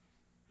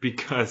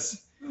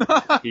because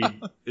he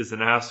is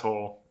an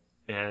asshole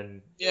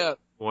and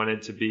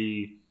wanted to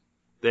be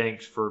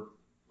thanked for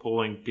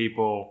pulling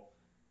people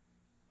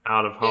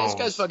out of homes.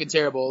 This guy's fucking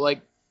terrible.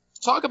 Like,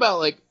 talk about,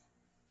 like,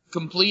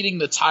 completing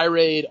the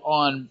tirade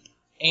on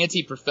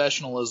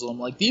anti-professionalism.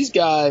 Like, these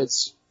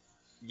guys...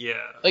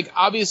 Yeah. Like,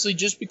 obviously,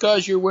 just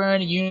because you're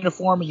wearing a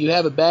uniform and you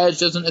have a badge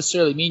doesn't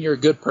necessarily mean you're a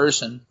good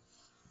person.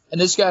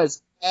 And this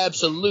guy's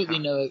absolutely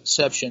no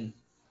exception.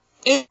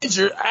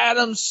 Enter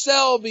Adam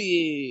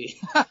Selby!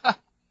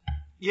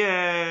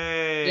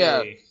 Yay!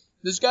 Yeah.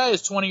 This guy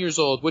is 20 years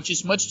old, which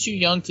is much too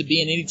young to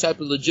be in any type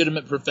of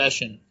legitimate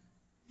profession.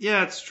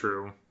 Yeah, it's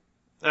true.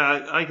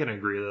 I can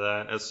agree to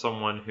that as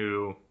someone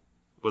who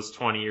was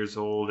 20 years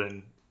old,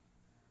 and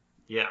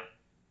yeah,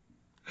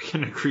 I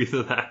can agree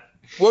to that.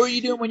 What were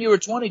you doing when you were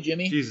 20,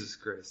 Jimmy? Jesus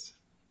Christ.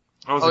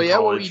 I was in college.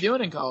 What were you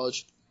doing in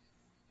college?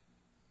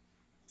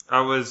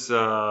 I was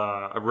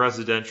a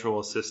residential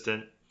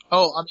assistant.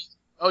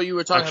 You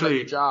were talking about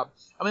your job.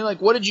 I mean,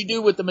 like, what did you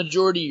do with the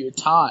majority of your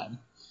time?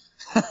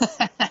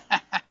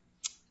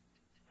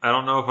 I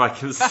don't know if I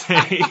can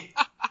say.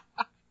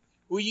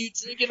 Were you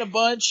drinking a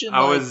bunch and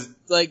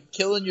like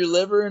killing your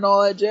liver and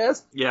all that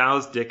jazz? Yeah, I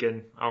was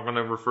dicking. I'm going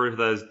to refer to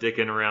that as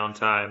dicking around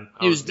time.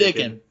 He was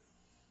dicking.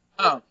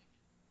 Oh.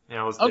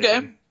 Yeah, I was dicking.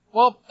 Okay.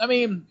 Well, I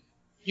mean,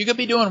 you could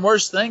be doing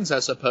worse things, I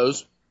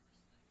suppose.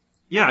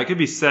 Yeah, I could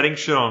be setting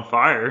shit on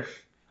fire.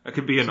 I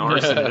could be an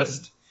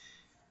arsonist.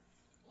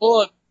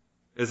 Well,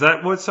 is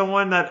that what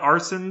that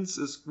arsons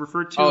is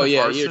referred to? Oh,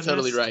 yeah, arsonist? You're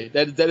totally right.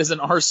 That is an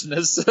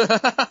arsonist.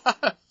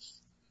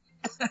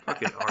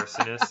 Fucking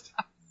arsonist.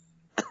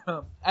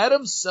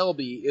 Adam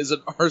Selby is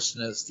an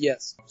arsonist,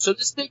 yes. So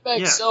this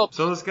Dickbag Selby.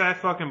 So this guy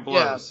fucking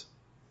blows. Yeah.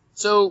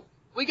 So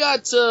we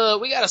got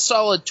a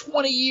solid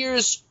 20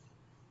 years.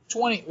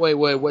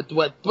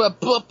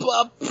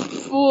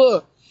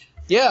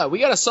 Yeah, we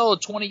got a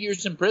solid 20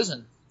 years in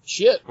prison.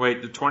 Shit.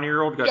 Wait, the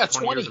 20-year-old got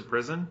 20 years in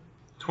prison?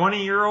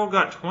 20-year-old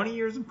got 20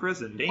 years in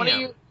prison.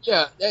 Damn.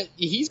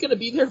 He's going to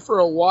be there for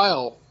a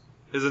while.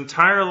 His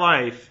entire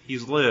life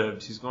he's going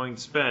to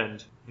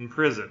spend in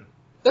prison.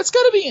 That's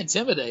got to be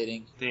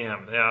intimidating.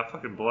 Damn, yeah, it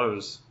fucking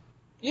blows.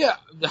 Yeah,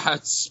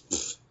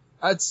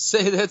 I'd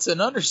say that's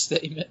an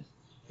understatement.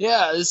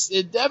 Yeah,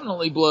 it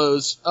definitely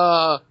blows.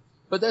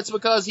 But that's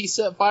because he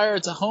set fire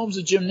to homes,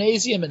 a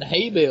gymnasium, and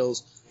hay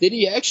bales. Did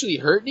he actually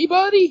hurt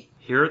anybody?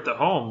 He hurt the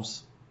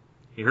homes.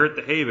 He hurt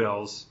the hay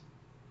bales.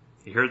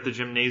 He hurt the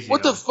gymnasium.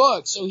 What the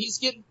fuck? So he's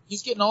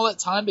getting all that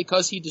time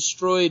because he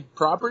destroyed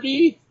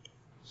property?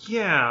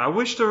 Yeah, I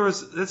wish there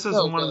was... This is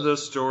one of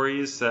those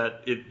stories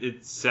that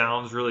it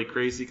sounds really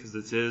crazy because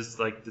it is,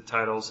 like, the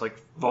title's like,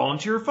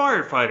 volunteer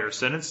firefighter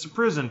sentenced to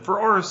prison for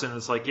arson.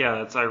 It's like, yeah,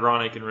 that's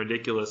ironic and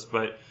ridiculous,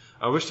 but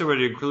I wish there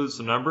would include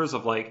some numbers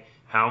of, like,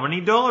 how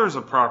many dollars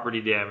of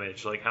property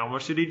damage? Like, how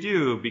much did he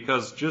do?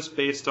 Because just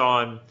based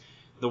on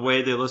the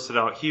way they listed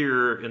out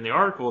here in the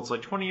article, it's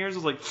like 20 years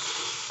is like,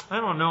 I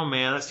don't know,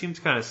 man. That seems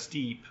kind of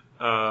steep.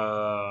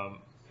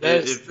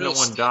 If no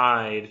one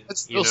died,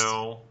 you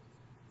know...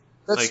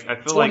 That's like,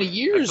 I feel 20 like,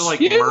 years. I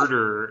feel like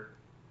murder.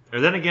 Or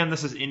then again,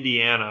 this is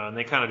Indiana, and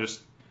they kind of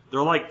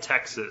they're like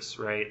Texas,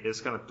 right? They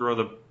just kind of throw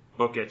the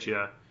book at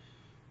you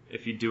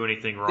if you do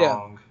anything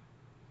wrong. Yeah.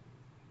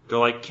 They're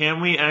like, can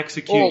we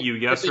execute you,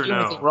 yes or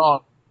no?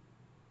 Wrong.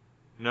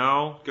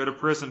 No? Go to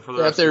prison for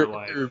the rest of your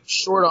life. They're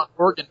short on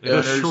organ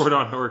donors. They're short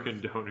on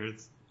organ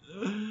donors.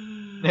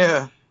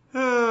 Yeah.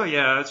 Oh,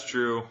 yeah, that's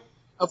true.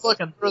 I'll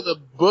fucking throw the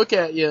book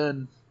at you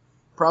and...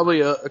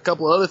 probably a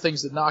couple of other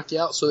things that knock you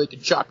out so they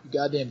can chop your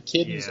goddamn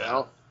kidneys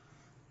out.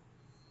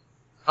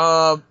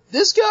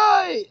 This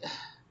guy,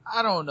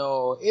 I don't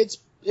know.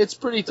 It's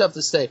pretty tough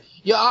to say.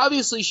 You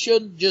obviously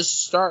shouldn't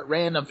just start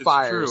random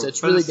fires.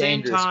 It's really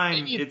dangerous. At the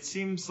same time, it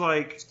seems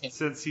like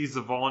since he's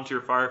a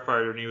volunteer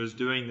firefighter and he was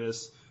doing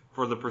this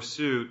for the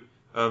pursuit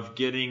of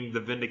getting the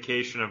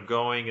vindication of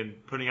going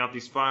and putting out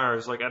these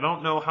fires, like I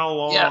don't know how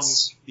long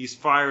these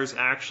fires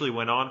actually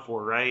went on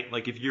for, right?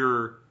 Like if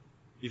you're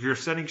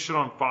setting shit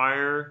on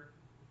fire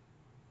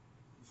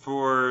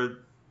for,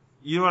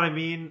 you know what I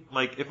mean?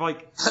 Like, if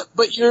like...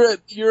 But you're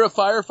a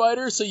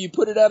firefighter, so you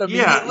put it out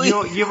immediately?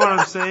 Yeah, you know what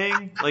I'm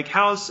saying? Like,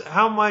 how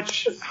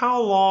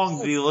long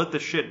did he let the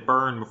shit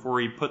burn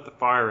before he put the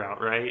fire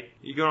out, right?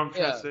 You know what I'm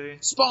trying to say?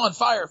 Spawn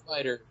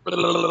firefighter.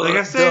 Like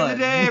I saved the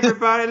day,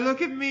 everybody,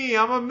 look at me,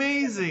 I'm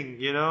amazing,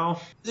 you know?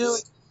 Dude,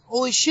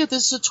 holy shit,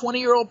 this is a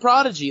 20-year-old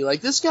prodigy. Like,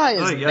 this guy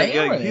is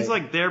nailing it. He's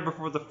like there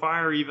before the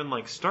fire even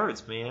like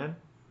starts, man.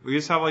 We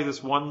just have like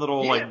this one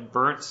little like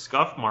burnt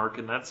scuff mark,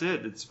 and that's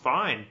it. It's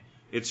fine.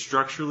 It's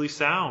structurally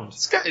sound.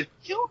 This guy is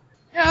killing.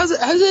 Yeah, how's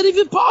that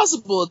even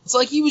possible? It's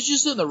like he was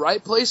just in the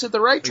right place at the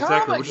right time.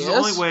 Exactly, which is the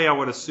only way I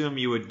would assume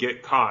you would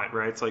get caught,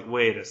 right? It's like,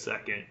 wait a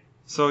second.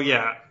 So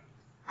yeah.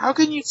 How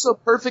can you so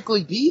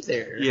perfectly be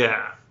there?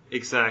 Yeah,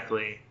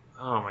 exactly.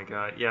 Oh my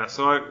god, yeah.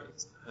 So I.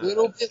 A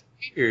little bit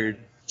weird.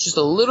 Just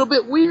a little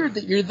bit weird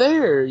that you're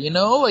there, you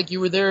know? Like, you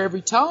were there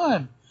every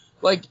time.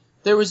 Like,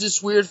 there was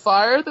this weird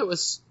fire that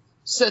was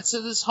set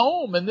to this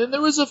home, and then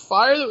there was a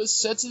fire that was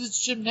set to this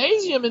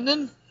gymnasium, and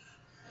then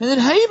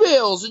hay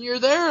bales, and you're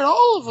there at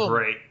all of them.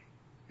 Right.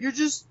 You're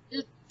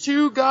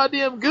too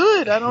goddamn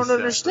good. I don't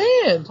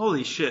understand.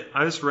 Holy shit.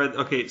 I just read.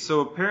 Okay,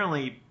 so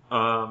apparently,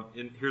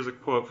 and here's a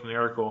quote from the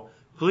article.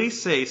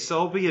 Police say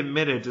Selby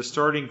admitted to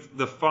starting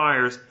the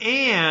fires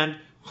and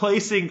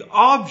placing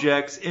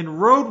objects in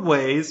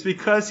roadways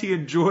because he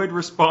enjoyed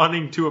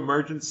responding to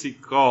emergency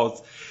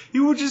calls. He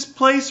would just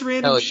place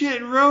random shit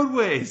in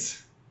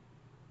roadways.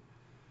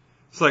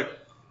 It's like,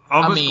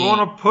 I'm just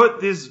going to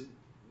put this,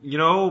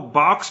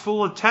 box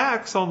full of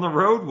tacks on the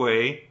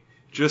roadway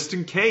just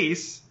in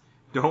case.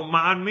 Don't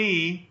mind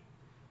me.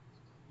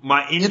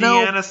 My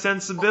Indiana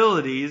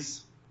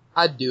sensibilities.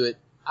 I'd do it.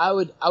 I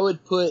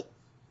would put,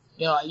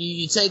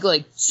 you take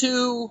like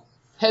 2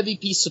 heavy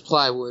pieces of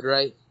plywood,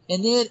 right?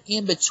 And then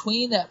in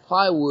between that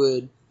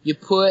plywood, you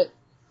put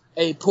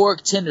a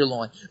pork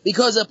tenderloin.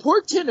 Because a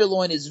pork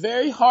tenderloin is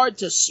very hard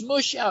to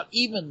smush out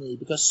evenly,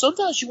 because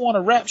sometimes you want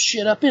to wrap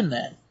shit up in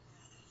that.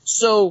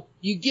 So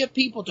you get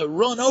people to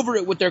run over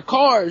it with their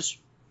cars,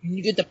 and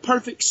you get the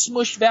perfect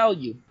smush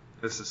value.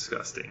 That's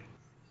disgusting.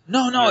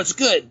 No, it's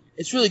good.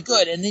 It's really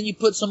good. And then you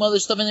put some other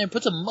stuff in there.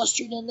 Put some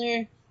mustard in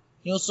there.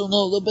 A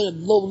little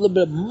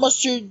bit of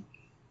mustard,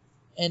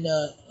 and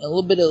a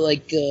little bit of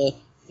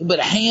a bit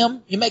of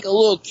ham. You make a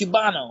little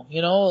cubano, a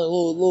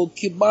little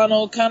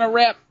cubano kind of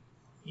wrap.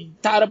 You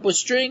tie it up with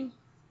string.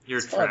 You're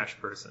a trash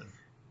person.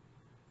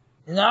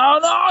 No,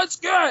 it's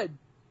good.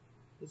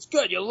 It's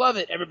good. You'll love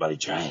it. Everybody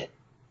try it.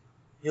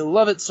 You'll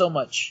love it so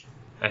much.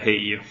 I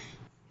hate you.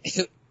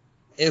 It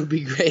would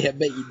be great. I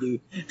bet you do.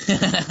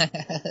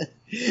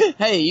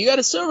 Hey, you got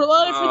a silver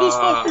lining for this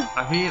fucker?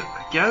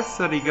 I guess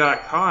that he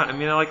got caught. I'm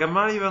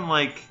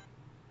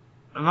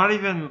not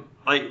even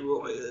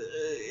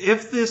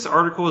if this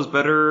article is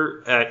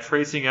better at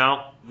tracing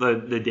out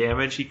the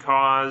damage he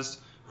caused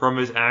from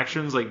his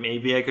actions,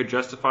 maybe I could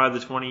justify the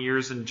 20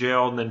 years in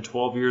jail and then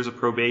 12 years of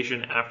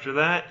probation after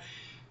that.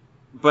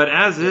 But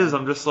as is,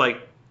 I'm just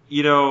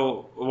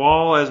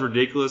while as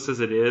ridiculous as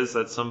it is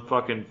that some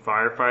fucking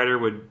firefighter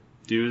would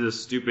do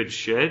this stupid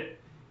shit,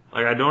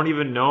 I don't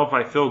even know if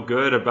I feel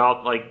good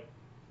about,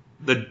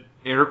 the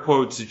air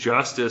quotes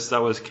justice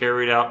that was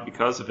carried out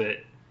because of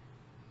it.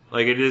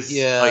 It is,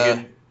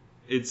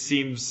 it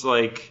seems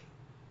like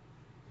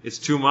it's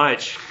too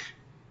much.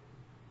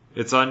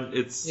 I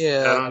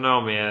don't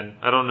know, man.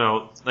 I don't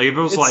know. If it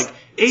was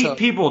 8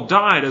 people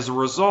died as a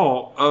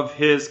result of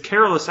his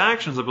careless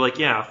actions, I'd be like,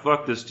 yeah,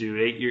 fuck this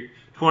dude.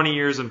 20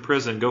 years in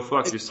prison. Go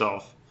fuck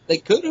yourself. They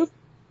could have.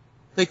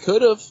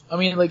 I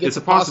mean, it's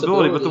a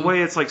possibility, but the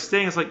way it's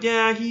staying, it's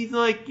he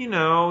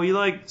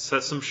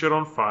set some shit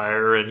on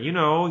fire, and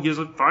he's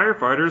a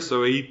firefighter,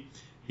 so he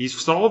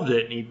solved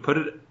it, and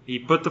he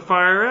put the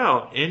fire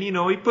out, and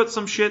he put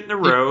some shit in the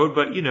road,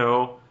 but he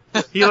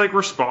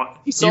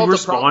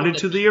responded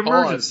to the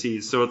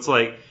emergencies. So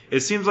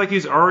it seems like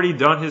he's already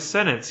done his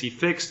sentence. He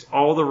fixed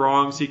all the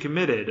wrongs he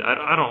committed.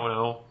 I don't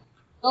know.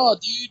 Oh,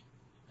 dude.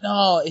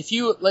 No, if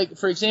you,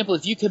 for example,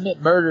 if you commit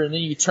murder and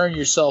then you turn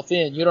yourself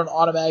in, you don't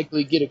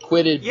automatically get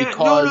acquitted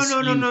because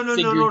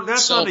no.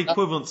 That's not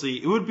equivalency.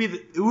 It would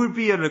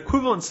be an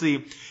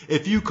equivalency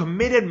if you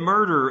committed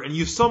murder and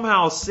you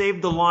somehow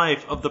saved the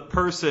life of the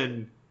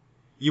person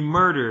you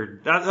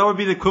murdered. That would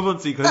be the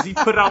equivalency, because he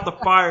put out the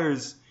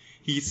fires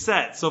he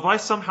set. So if I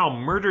somehow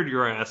murdered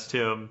your ass,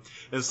 Tim,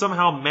 and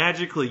somehow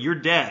magically you're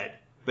dead,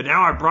 but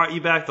now I brought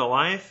you back to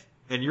life,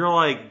 and you're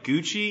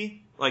Gucci,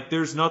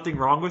 there's nothing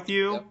wrong with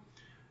you. Yep.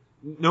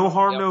 No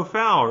harm, no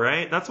foul,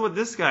 right? That's what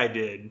this guy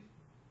did.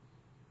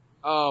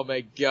 Oh my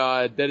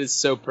god, that is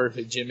so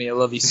perfect, Jimmy. I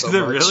love you so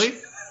much. Is it really?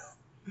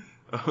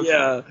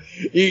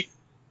 Okay.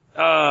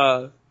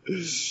 Yeah.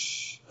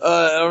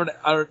 I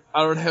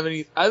don't have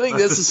any. I think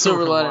that's a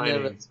silver lining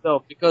in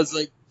itself,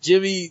 because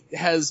Jimmy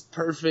has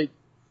perfect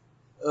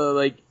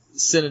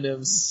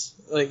synonyms.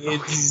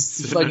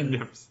 It's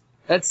synonyms.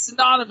 That's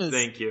synonymous.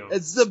 Thank you.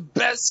 It's the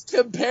best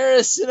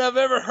comparison I've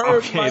ever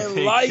heard in my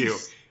life. You.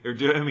 You're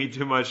doing me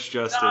too much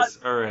justice.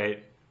 All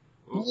right.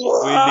 We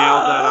nailed that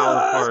out of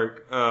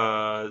the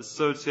park.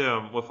 So,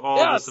 Tim, with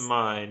all this in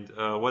mind,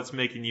 what's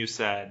making you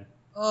sad?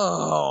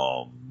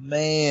 Oh,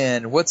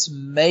 man. What's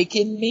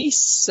making me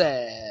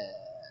sad?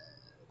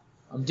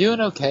 I'm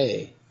doing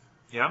okay.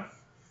 Yeah?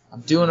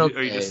 I'm doing okay.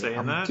 Are you just saying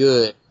I'm that?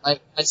 Good. My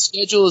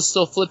schedule is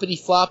still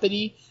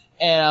flippity-floppity,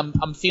 and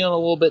I'm feeling a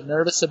little bit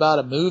nervous about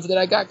a move that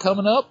I got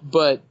coming up,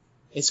 but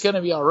it's going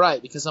to be all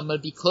right, because I'm going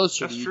to be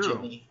closer to you,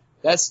 Jimmy.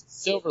 That's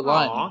silver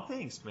lining. Aw,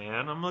 thanks,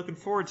 man. I'm looking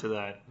forward to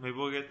that. Maybe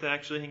we'll get to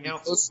actually hang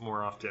out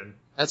more often.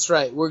 That's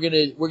right. We're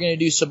gonna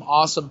do some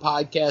awesome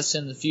podcasts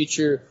in the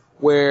future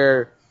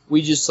where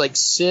we just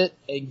sit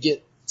and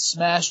get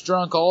smashed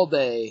drunk all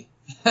day,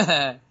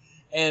 and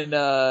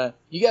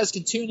you guys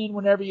can tune in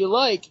whenever you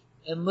like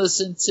and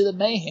listen to the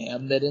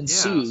mayhem that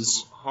ensues.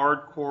 Yeah, some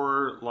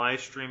hardcore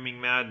live streaming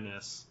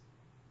madness.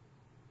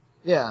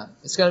 Yeah,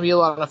 it's going to be a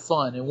lot of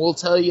fun, and we'll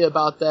tell you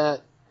about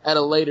that at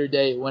a later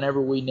date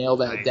whenever we nail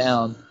that Nice.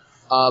 down.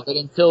 But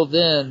until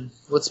then,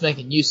 what's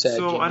making you sad,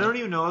 So Jimmy? I don't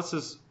even know if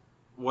this is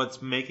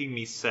what's making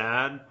me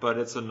sad, but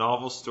it's a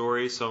novel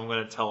story, so I'm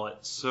going to tell it.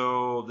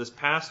 So this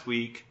past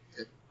week,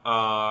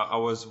 I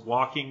was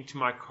walking to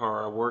my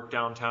car. I work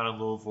downtown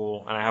in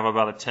Louisville, and I have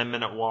about a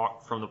 10-minute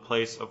walk from the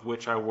place of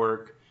which I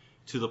work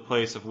to the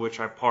place of which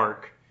I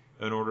park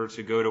in order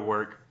to go to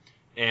work.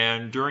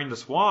 And during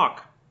this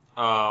walking,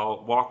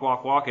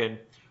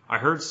 I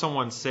heard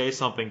someone say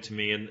something to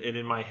me, and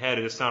in my head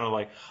it sounded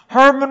like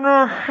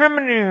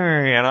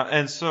Harmony,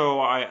 and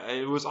so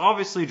it was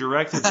obviously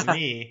directed to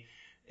me,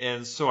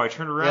 and so I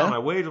turned around and I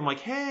waved. I'm like,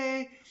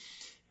 hey,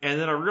 and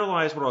then I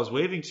realized what I was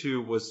waving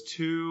to was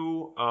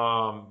two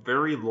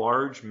very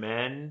large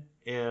men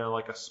in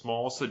like a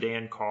small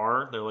sedan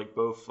car. They're like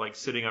both like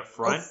sitting up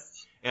front,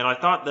 and I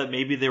thought that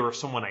maybe they were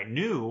someone I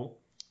knew.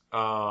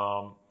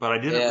 But I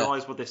didn't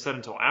realize what they said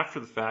until after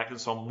the fact,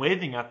 and so I'm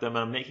waving at them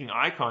and I'm making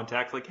eye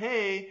contact, like,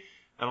 hey,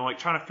 and I'm like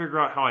trying to figure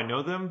out how I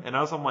know them, and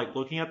as I'm like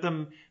looking at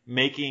them,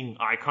 making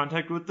eye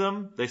contact with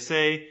them, they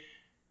say,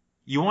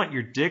 you want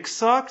your dick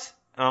sucked?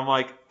 And I'm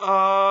like,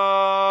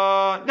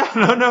 no,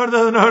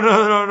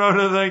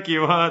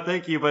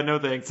 thank you, but no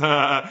thanks.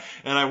 And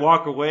I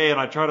walk away and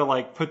I try to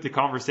like put the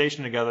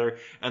conversation together,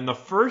 and the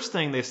first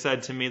thing they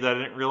said to me that I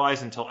didn't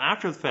realize until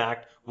after the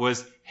fact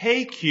was,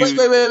 hey, cute.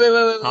 Wait.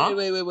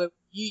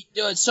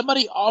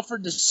 Somebody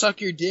offered to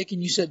suck your dick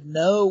and you said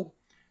no?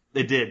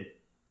 They did.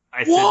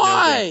 I said no,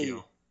 thank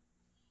you.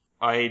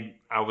 I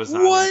was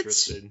not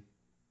interested.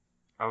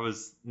 I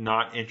was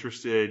not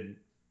interested.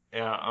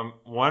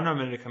 One, I'm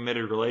in a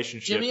committed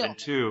relationship, Jimmy, and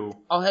two,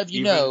 I'll have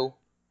you know,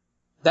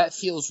 that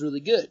feels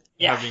really good.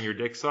 Having your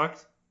dick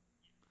sucked?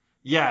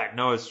 Yeah,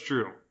 no, it's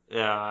true.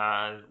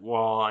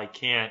 While I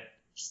can't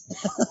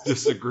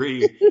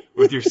disagree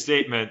with your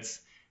statements,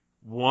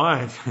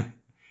 one,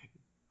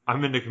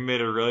 I'm in a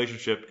committed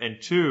relationship,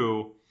 and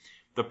two,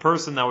 the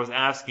person that was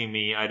asking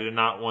me, I did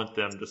not want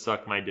them to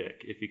suck my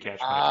dick, if you catch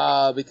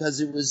my drift.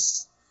 Because it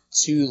was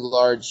two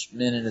large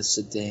men in a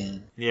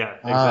sedan. Yeah,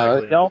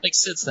 exactly. It all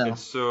makes sense now. And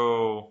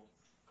so,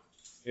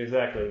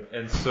 exactly.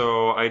 And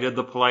so I did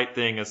the polite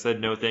thing and said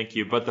no, thank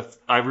you. But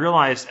I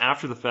realized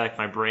after the fact,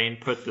 my brain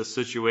put this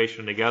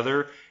situation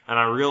together, and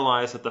I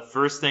realized that the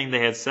first thing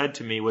they had said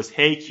to me was,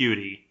 hey,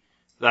 cutie.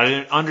 I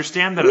didn't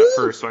understand that at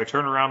first, so I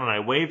turned around and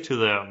I waved to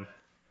them,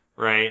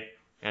 right?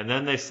 And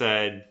then they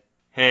said,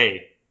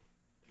 hey,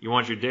 you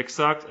want your dick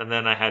sucked? And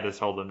then I had to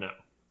tell them no.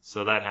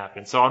 So that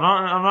happened. So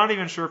I'm not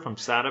even sure if I'm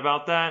sad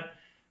about that,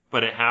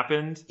 but it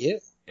happened. Yeah.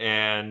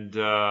 And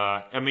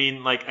I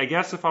mean, like, I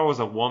guess if I was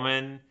a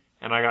woman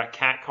and I got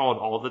catcalled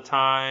all the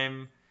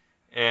time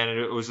and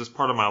it was just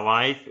part of my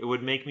life, it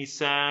would make me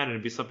sad and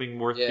it'd be something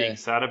worth being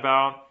sad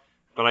about.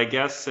 But I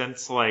guess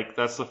since like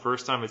that's the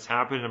first time it's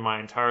happened in my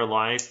entire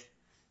life,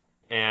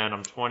 and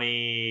I'm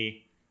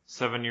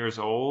 27 years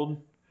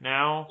old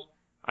now,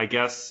 I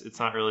guess it's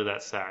not really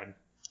that sad.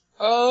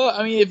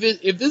 I mean, if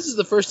this is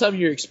the first time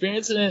you're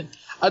experiencing it,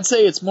 I'd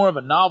say it's more of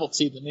a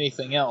novelty than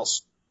anything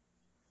else.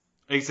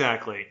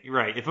 Exactly. You're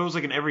right. If it was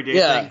like an everyday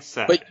thing,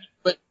 sad.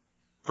 But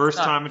first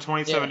time in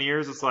 27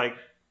 years, it's like,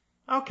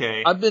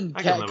 okay. I've been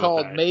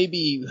catcalled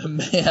maybe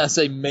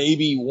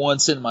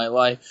once in my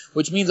life,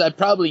 which means I've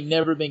probably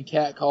never been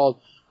catcalled.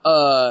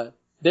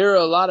 There are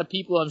a lot of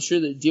people I'm sure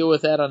that deal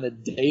with that on a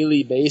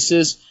daily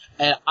basis,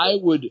 and I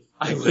would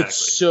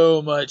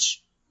so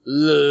much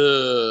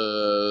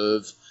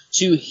love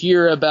to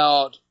hear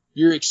about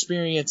your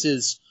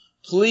experiences.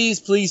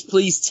 Please, please,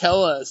 please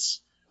tell us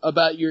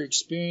about your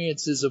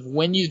experiences of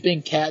when you've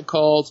been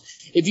catcalled.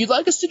 If you'd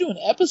like us to do an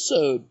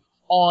episode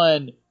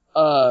on,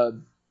 I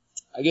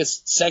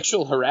guess,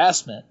 sexual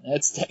harassment,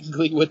 that's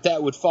technically what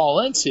that would fall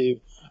into,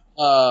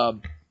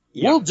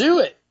 we'll do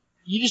it.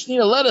 You just need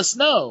to let us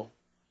know.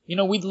 You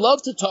know, we'd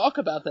love to talk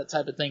about that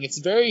type of thing. It's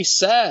very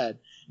sad.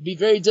 It'd be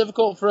very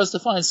difficult for us to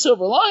find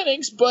silver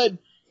linings, but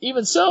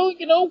even so,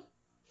 you know,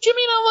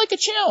 Jimmy and I like a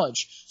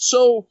challenge.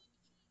 So,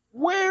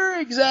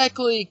 where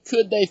exactly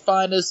could they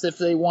find us if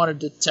they wanted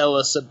to tell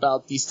us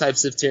about these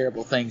types of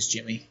terrible things,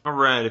 Jimmy?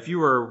 Alright, if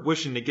you are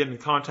wishing to get in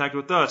contact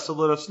with us to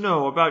let us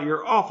know about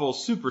your awful,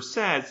 super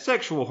sad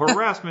sexual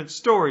harassment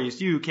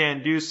stories, you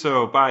can do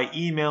so by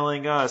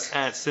emailing us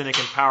at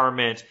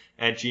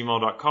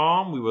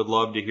cynicempowerment@gmail.com. We would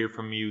love to hear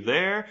from you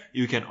there.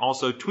 You can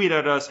also tweet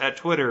at us at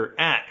Twitter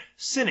at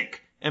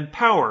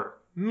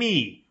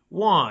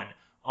CynicEmpowerMe1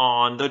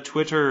 on the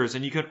Twitters,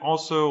 and you can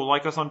also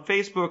like us on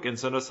Facebook and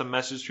send us a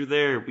message through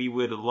there. We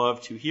would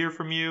love to hear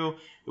from you.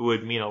 It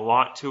would mean a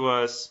lot to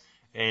us.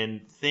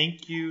 And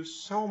thank you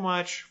so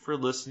much for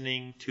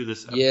listening to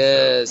this episode.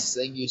 Yes,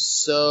 thank you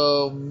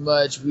so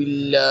much. We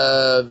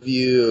love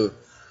you.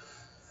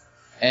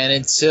 And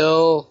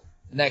until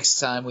next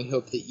time, we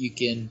hope that you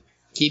can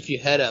keep your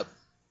head up.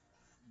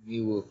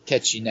 We will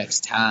catch you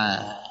next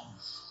time.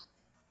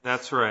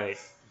 That's right.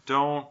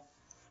 Don't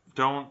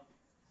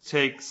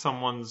take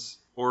someone's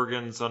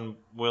organs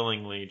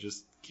unwillingly.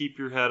 Just keep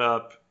your head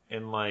up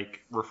and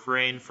like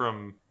refrain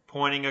from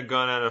pointing a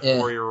gun at a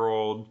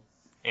 4-year-old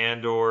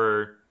and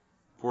or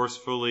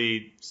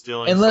forcefully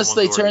stealing Unless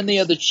they someone's turn the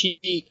organs. other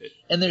cheek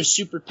and they're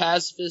super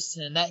pacifists,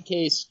 and in that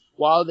case,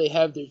 while they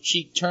have their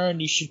cheek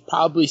turned, you should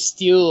probably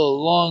steal a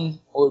lung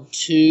or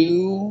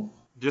two.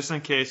 Just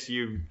in case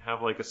you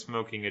have like a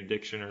smoking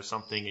addiction or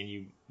something and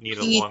you need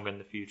a lung in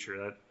the future.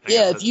 I guess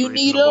Yeah, if that's you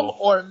need them, reasonable.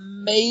 or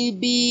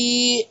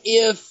maybe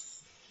if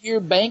your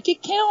bank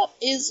account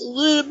is a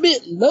little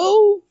bit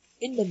low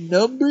in the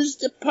numbers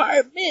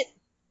department.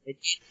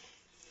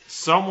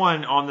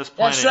 Someone on this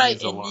planet That's right,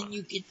 needs a and lung. then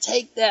you can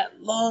take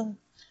that lung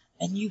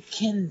and you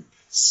can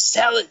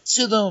sell it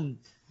to them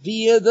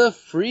via the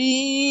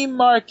free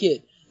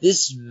market.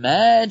 This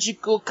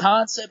magical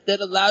concept that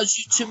allows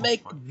you to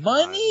make my God.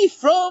 money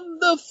from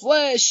the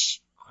flesh.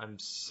 I'm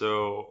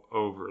so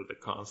over the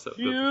concept of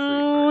the free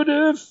market.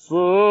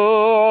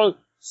 Beautiful,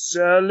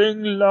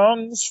 selling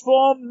lungs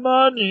for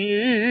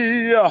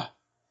money.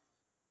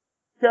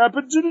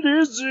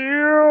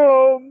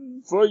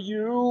 Capitalism for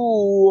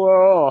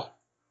you.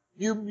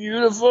 You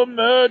beautiful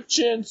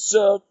merchants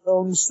of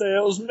lung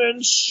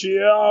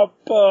salesmanship.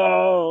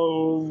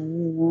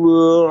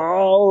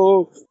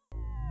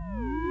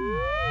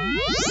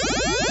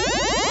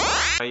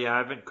 Yeah, I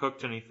haven't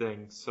cooked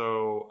anything,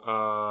 so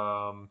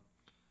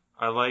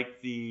I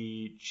like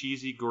the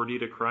cheesy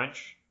gordita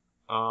crunch.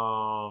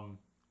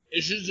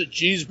 It's just a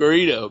cheese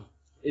burrito.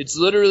 It's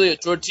literally a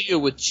tortilla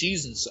with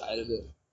cheese inside of it.